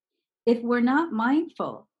 If we're not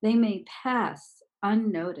mindful, they may pass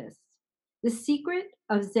unnoticed. The secret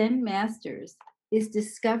of Zen masters is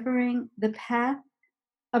discovering the path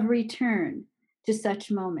of return to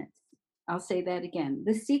such moments. I'll say that again.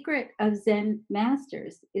 The secret of Zen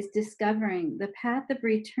masters is discovering the path of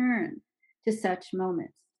return to such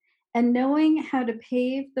moments and knowing how to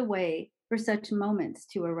pave the way for such moments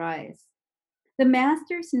to arise. The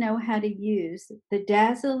masters know how to use the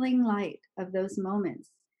dazzling light of those moments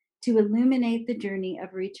to illuminate the journey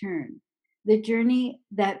of return, the journey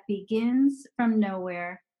that begins from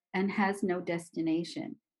nowhere and has no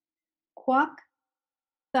destination. Kwok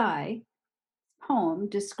Thai's poem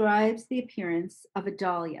describes the appearance of a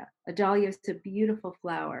dahlia. A dahlia is a beautiful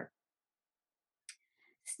flower.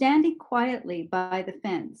 Standing quietly by the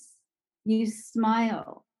fence, you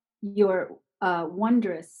smile your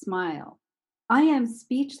wondrous smile. I am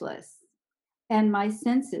speechless, and my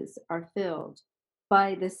senses are filled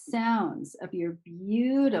by the sounds of your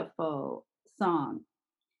beautiful song.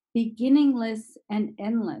 Beginningless and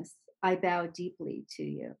endless, I bow deeply to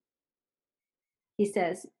you. He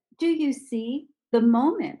says, do you see? The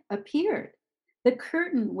moment appeared. The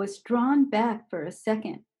curtain was drawn back for a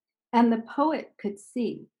second, and the poet could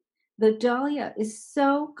see. The dahlia is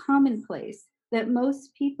so commonplace that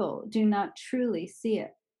most people do not truly see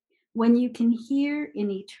it. When you can hear in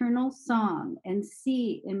eternal song and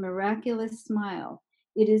see in miraculous smile,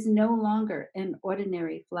 it is no longer an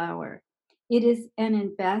ordinary flower. It is an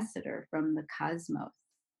ambassador from the cosmos.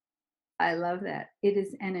 I love that. It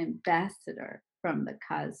is an ambassador from the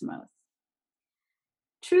cosmos.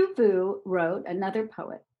 True Vu wrote, another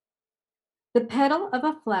poet, the petal of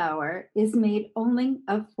a flower is made only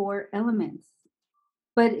of 4 elements,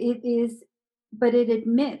 but it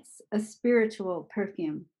emits a spiritual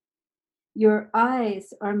perfume. Your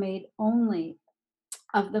eyes are made only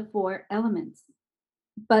of the 4 elements,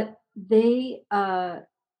 but they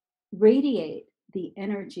radiate the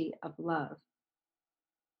energy of love.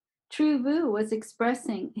 True Vu was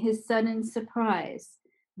expressing his sudden surprise.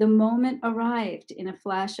 The moment arrived in a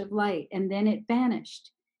flash of light and then it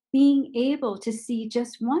vanished. Being able to see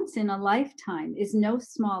just once in a lifetime is no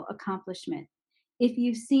small accomplishment. If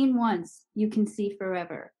you've seen once, you can see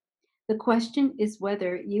forever. The question is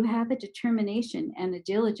whether you have a determination and a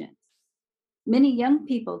diligence. Many young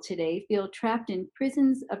people today feel trapped in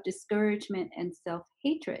prisons of discouragement and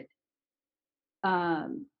self-hatred.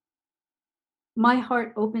 my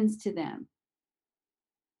heart opens to them.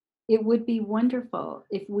 It would be wonderful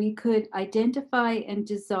if we could identify and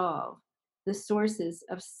dissolve the sources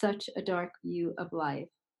of such a dark view of life.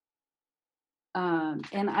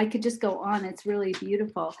 And I could just go on. It's really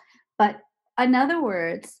beautiful. But in other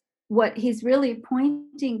words, what he's really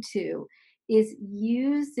pointing to is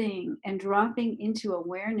using and dropping into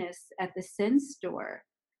awareness at the sense door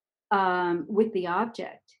with the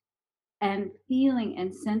object and feeling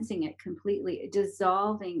and sensing it completely,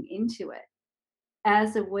 dissolving into it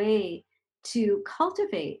as a way to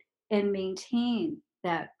cultivate and maintain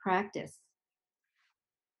that practice.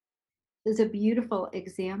 Is a beautiful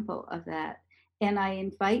example of that. And I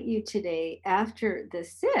invite you today, after the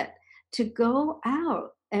sit, to go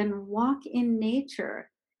out and walk in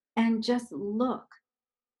nature and just look,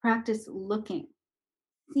 practice looking,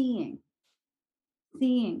 seeing,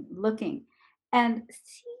 looking, and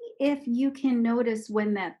see if you can notice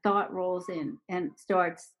when that thought rolls in and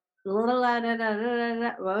starts, you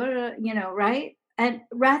know, right? And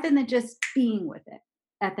rather than just being with it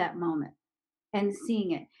at that moment and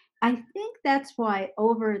seeing it. I think that's why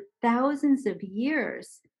over thousands of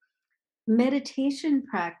years, meditation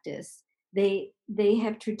practice, they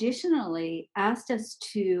have traditionally asked us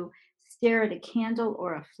to stare at a candle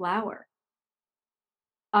or a flower.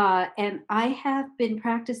 And I have been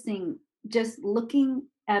practicing just looking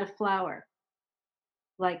at a flower,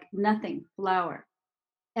 like nothing, flower,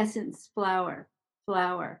 essence, flower,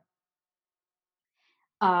 flower.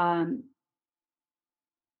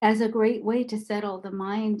 As a great way to settle the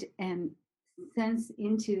mind and sense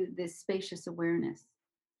into this spacious awareness.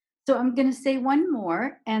 So I'm going to say one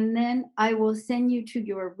more, and then I will send you to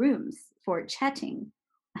your rooms for chatting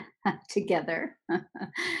together.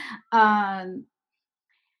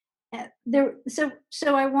 So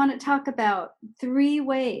I want to talk about 3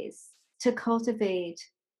 ways to cultivate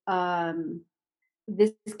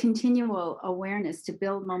this continual awareness to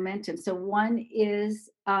build momentum. So one is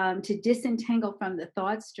to disentangle from the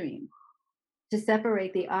thought stream, to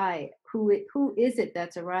separate the I. Who is it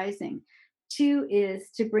that's arising? 2 is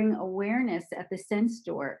to bring awareness at the sense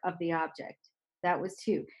door of the object. That was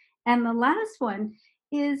 2. And the last one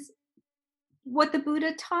is what the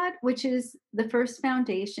Buddha taught, which is the first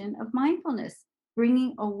foundation of mindfulness,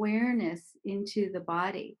 bringing awareness into the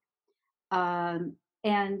body.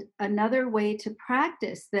 And another way to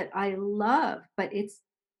practice that I love, but it's,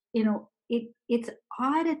 you know, it's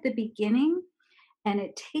odd at the beginning and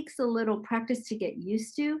it takes a little practice to get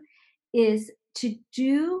used to, is to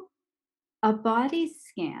do a body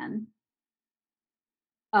scan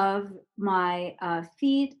of my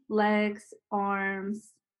feet, legs,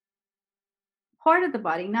 arms, part of the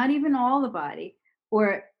body, not even all the body,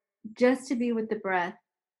 or just to be with the breath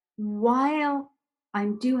while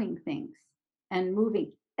I'm doing things and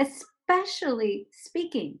moving, especially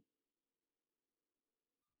speaking.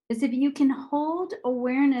 Because if you can hold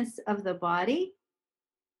awareness of the body,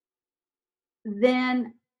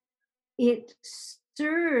 then it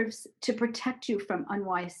serves to protect you from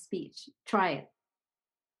unwise speech. Try it.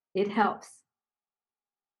 It helps.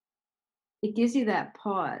 It gives you that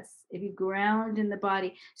pause. If you ground in the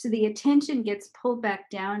body, so the attention gets pulled back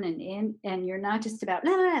down and in, and you're not just about,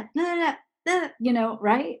 blah, blah, blah, you know,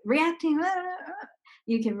 right? Reacting. Blah, blah, blah.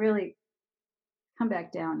 You can really come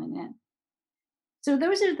back down and in. So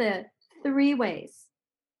those are the 3 ways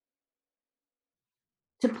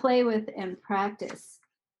to play with and practice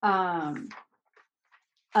of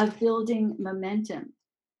building momentum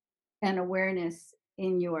and awareness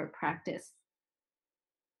in your practice.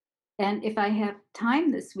 And if I have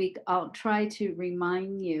time this week, I'll try to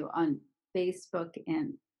remind you on Facebook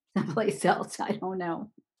and someplace else. I don't know.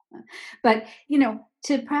 But, you know,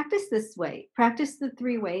 to practice this way, practice the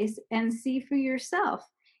 3 ways and see for yourself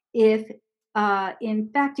if, in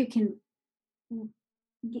fact, you can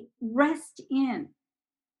rest in.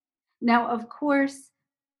 Now, of course,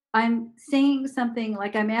 I'm saying something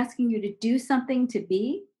like I'm asking you to do something to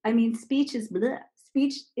be. I mean, speech is bleh.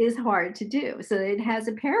 Speech is hard to do. So it has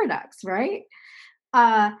a paradox, right?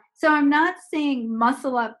 So I'm not saying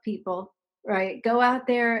muscle up, people, right? Go out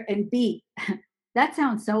there and be. That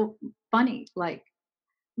sounds so funny, like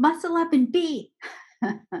muscle up and be.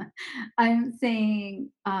 I'm saying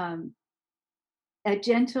a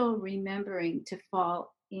gentle remembering to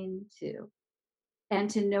fall into and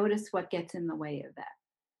to notice what gets in the way of that.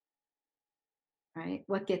 Right?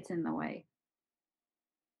 What gets in the way?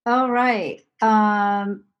 All right.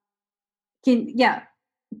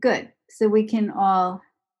 Good. So we can all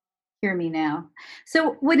hear me now.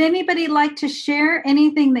 So would anybody like to share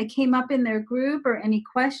anything that came up in their group or any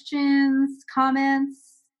questions,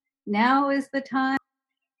 comments? Now is the time.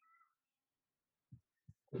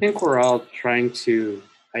 I think we're all trying to.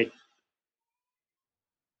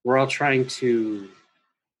 We're all trying to.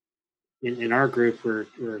 In our group, we're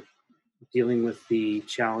dealing with the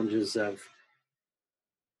challenges of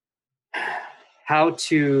how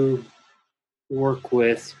to work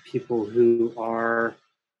with people who are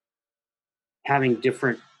having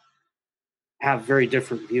have very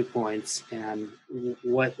different viewpoints, and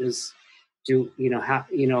what is how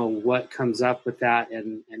what comes up with that,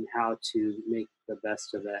 and how to make the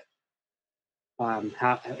best of it,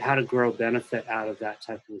 how to grow benefit out of that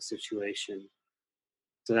type of a situation.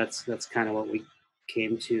 So that's kind of what we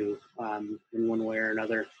came to, in one way or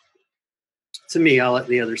another. To me, I'll let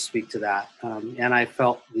the others speak to that. And I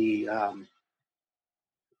felt I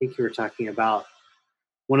think you were talking about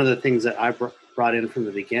one of the things that I brought in from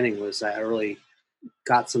the beginning was I really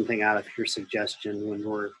got something out of your suggestion when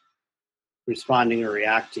we're responding or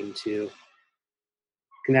reacting to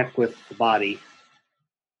connect with the body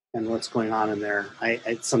and what's going on in there.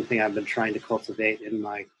 It's something I've been trying to cultivate in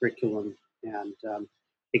my curriculum, and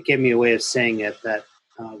it gave me a way of saying it that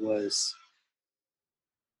felt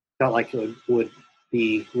like it would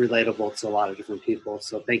be relatable to a lot of different people.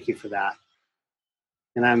 So thank you for that.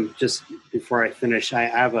 And I'm just, before I finish, I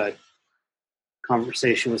have a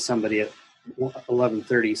conversation with somebody at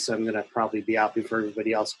 11:30, so I'm going to probably be out before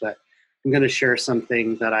everybody else, but I'm going to share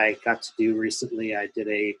something that I got to do recently. I did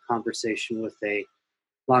a conversation with a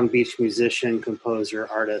Long Beach musician, composer,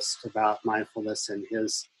 artist about mindfulness and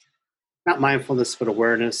not mindfulness, but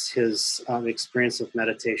awareness, his experience with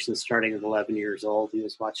meditation starting at 11 years old. He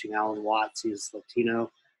was watching Alan Watts. He's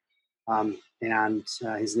Latino, and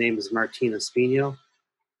his name is Martin Espino.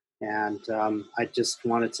 And I just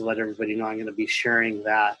wanted to let everybody know I'm going to be sharing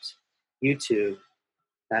that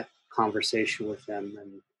conversation with him.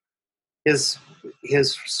 And his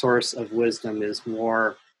source of wisdom is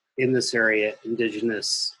more in this area,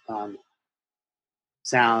 indigenous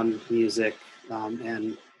sound, music,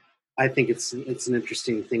 and I think it's an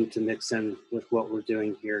interesting thing to mix in with what we're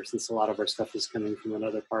doing here, since a lot of our stuff is coming from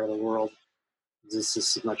another part of the world. This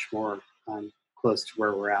is much more close to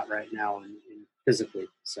where we're at right now, and physically.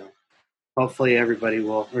 So hopefully everybody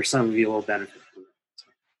will, or some of you will benefit from it. So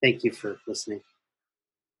thank you for listening.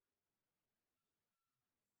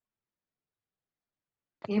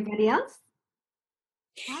 Anybody else?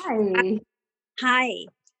 Hi. Hi.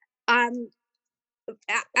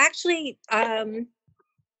 Actually,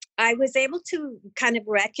 I was able to kind of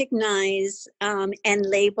recognize and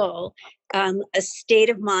label a state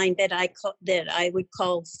of mind that I would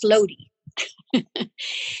call floaty.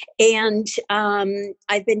 And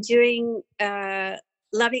I've been doing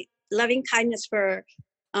loving kindness for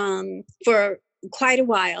quite a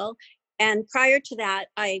while. And prior to that,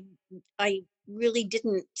 I really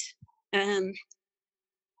didn't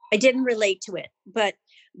I didn't relate to it, but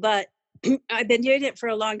I've been doing it for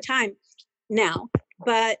a long time now.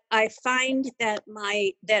 But I find that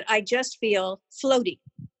I just feel floaty.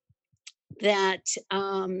 That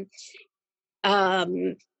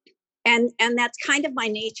and that's kind of my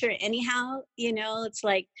nature anyhow. It's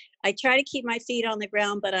like I try to keep my feet on the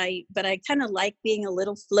ground, but I kind of like being a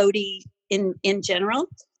little floaty in general.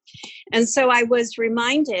 And so I was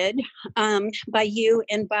reminded by you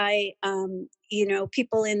and by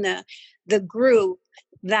people in the group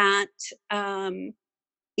that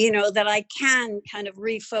that I can kind of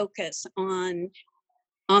refocus on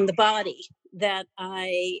the body, that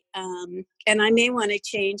I and I may want to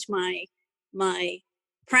change my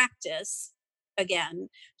practice again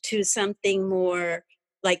to something more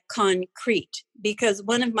like concrete, because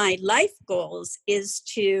one of my life goals is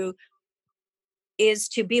to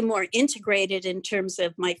be more integrated in terms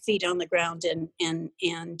of my feet on the ground and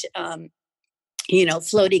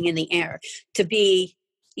floating in the air, to be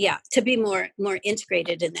more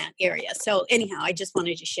integrated in that area. So anyhow, I just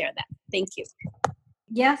wanted to share that. Thank you.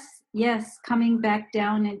 Yes, coming back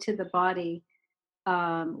down into the body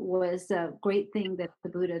was a great thing that the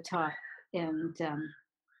Buddha taught, and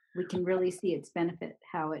we can really see its benefit,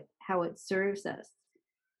 how it serves us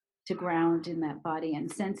to ground in that body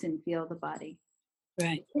and sense and feel the body.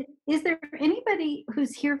 Right. Is there anybody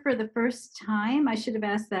who's here for the first time? I should have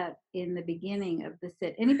asked that in the beginning of the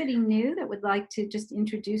sit. Anybody new that would like to just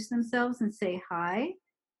introduce themselves and say hi?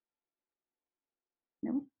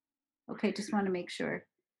 No? Okay, just want to make sure.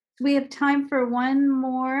 So we have time for one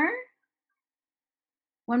more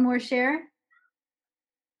share.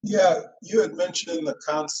 Yeah, you had mentioned the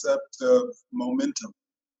concept of momentum.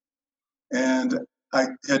 And I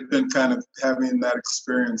had been kind of having that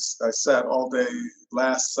experience. I sat all day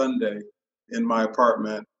last Sunday in my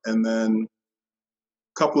apartment, and then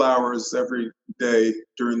a couple hours every day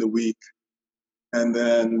during the week and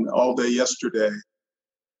then all day yesterday.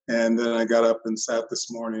 And then I got up and sat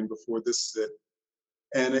this morning before this sit.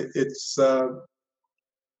 And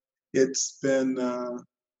it's been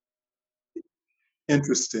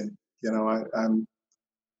interesting. You know, I'm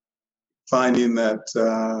finding that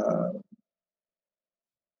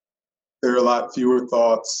there are a lot fewer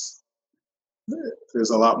thoughts.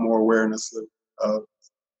 There's a lot more awareness of,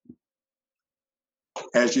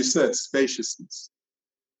 as you said, spaciousness,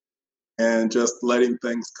 and just letting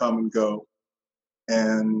things come and go,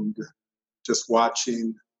 and just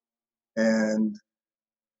watching. And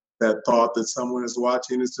that thought that someone is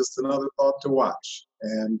watching is just another thought to watch.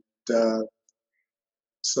 And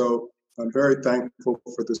so I'm very thankful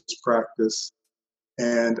for this practice.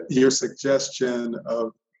 And your suggestion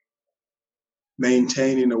of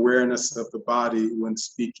maintaining awareness of the body when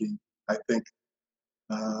speaking, I think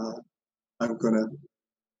I'm going to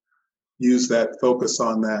use that, focus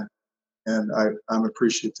on that, and I'm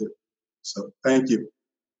appreciative. So thank you.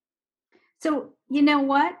 So you know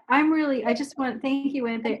what? I just want to thank you.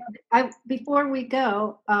 And before we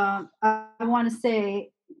go, I want to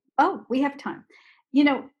say, oh, we have time. You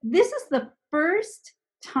know, this is the first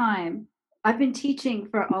time I've been teaching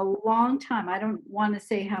for a long time. I don't want to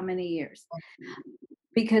say how many years,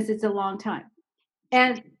 because it's a long time.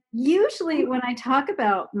 And usually when I talk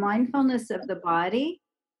about mindfulness of the body,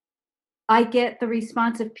 I get the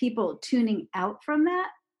response of people tuning out from that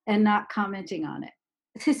and not commenting on it,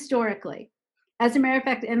 historically. As a matter of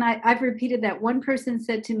fact, and I've repeated that, one person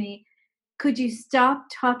said to me, could you stop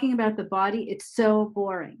talking about the body? It's so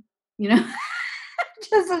boring, you know?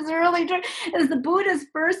 Just as really true. As the Buddha's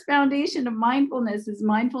first foundation of mindfulness is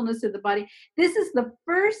mindfulness of the body. This is the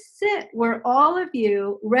first sit where all of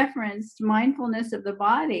you referenced mindfulness of the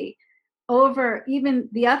body over even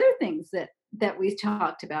the other things that we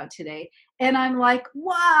talked about today. And I'm like,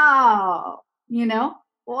 wow, you know,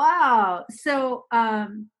 wow.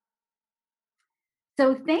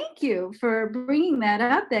 So thank you for bringing that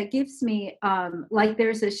up. That gives me like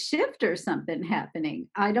there's a shift or something happening.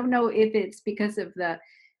 I don't know if it's because of the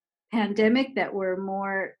pandemic that we're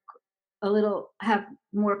have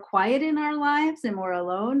more quiet in our lives and more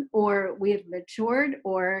alone, or we have matured,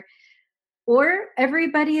 or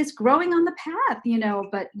everybody is growing on the path, you know.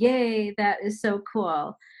 But yay, that is so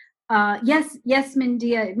cool. Yes,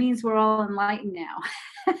 Mindia, it means we're all enlightened now.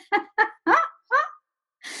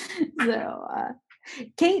 So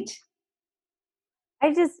Kate.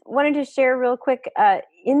 I just wanted to share real quick,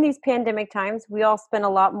 in these pandemic times, we all spend a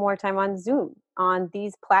lot more time on Zoom, on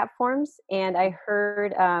these platforms. And I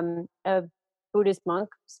heard a Buddhist monk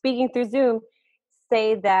speaking through Zoom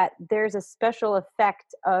say that there's a special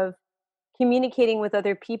effect of communicating with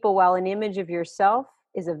other people while an image of yourself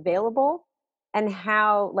is available, and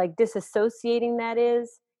how like disassociating that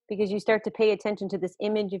is, because you start to pay attention to this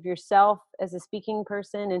image of yourself as a speaking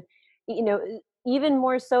person. And, you know, even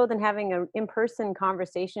more so than having an in-person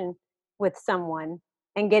conversation with someone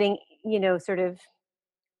and getting, you know, sort of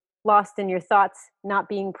lost in your thoughts, not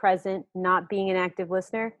being present, not being an active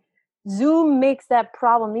listener. Zoom makes that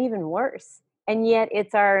problem even worse. And yet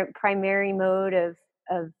it's our primary mode of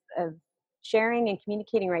sharing and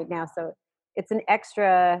communicating right now. So it's an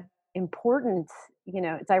extra important, you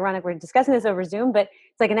know, it's ironic we're discussing this over Zoom, but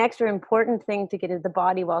it's like an extra important thing to get into the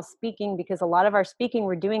body while speaking, because a lot of our speaking,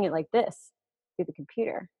 we're doing it like this through the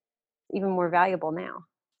computer. Even more valuable now.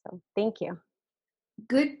 So thank you.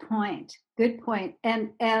 Good point. Good point.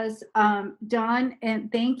 And as Dawn, and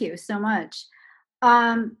thank you so much.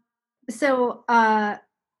 Very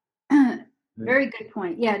good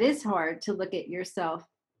point. Yeah, it is hard to look at yourself.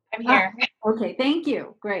 I'm here. Okay, thank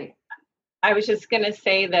you. Great. I was just going to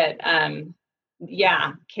say that,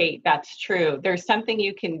 yeah, Kate, that's true. There's something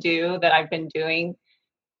you can do that I've been doing.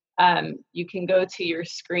 You can go to your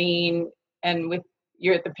screen, and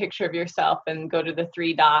you're at the picture of yourself, and go to the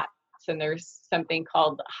 3 dots, and there's something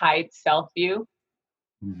called hide self view.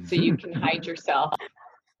 So you can hide yourself.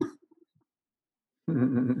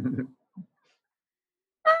 There's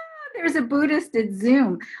a Buddhist at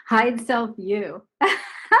Zoom, hide self view.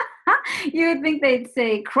 You would think they'd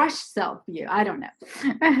say crush self view. I don't know.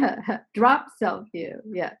 Drop self view.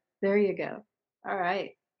 Yeah, there you go. All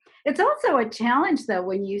right. It's also a challenge, though,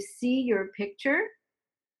 when you see your picture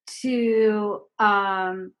to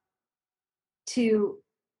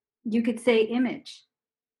you could say image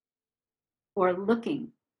or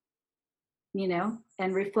looking, you know,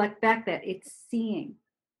 and reflect back that it's seeing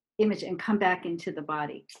image and come back into the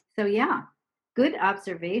body. So yeah, good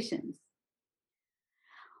observations.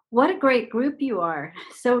 What a great group you are.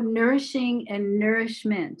 So nourishing and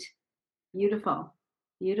nourishment. Beautiful,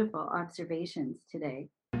 beautiful observations today.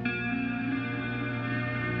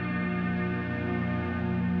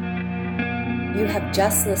 You have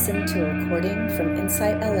just listened to a recording from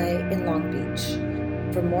Insight LA in Long Beach.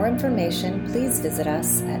 For more information, please visit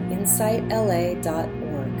us at insightla.org.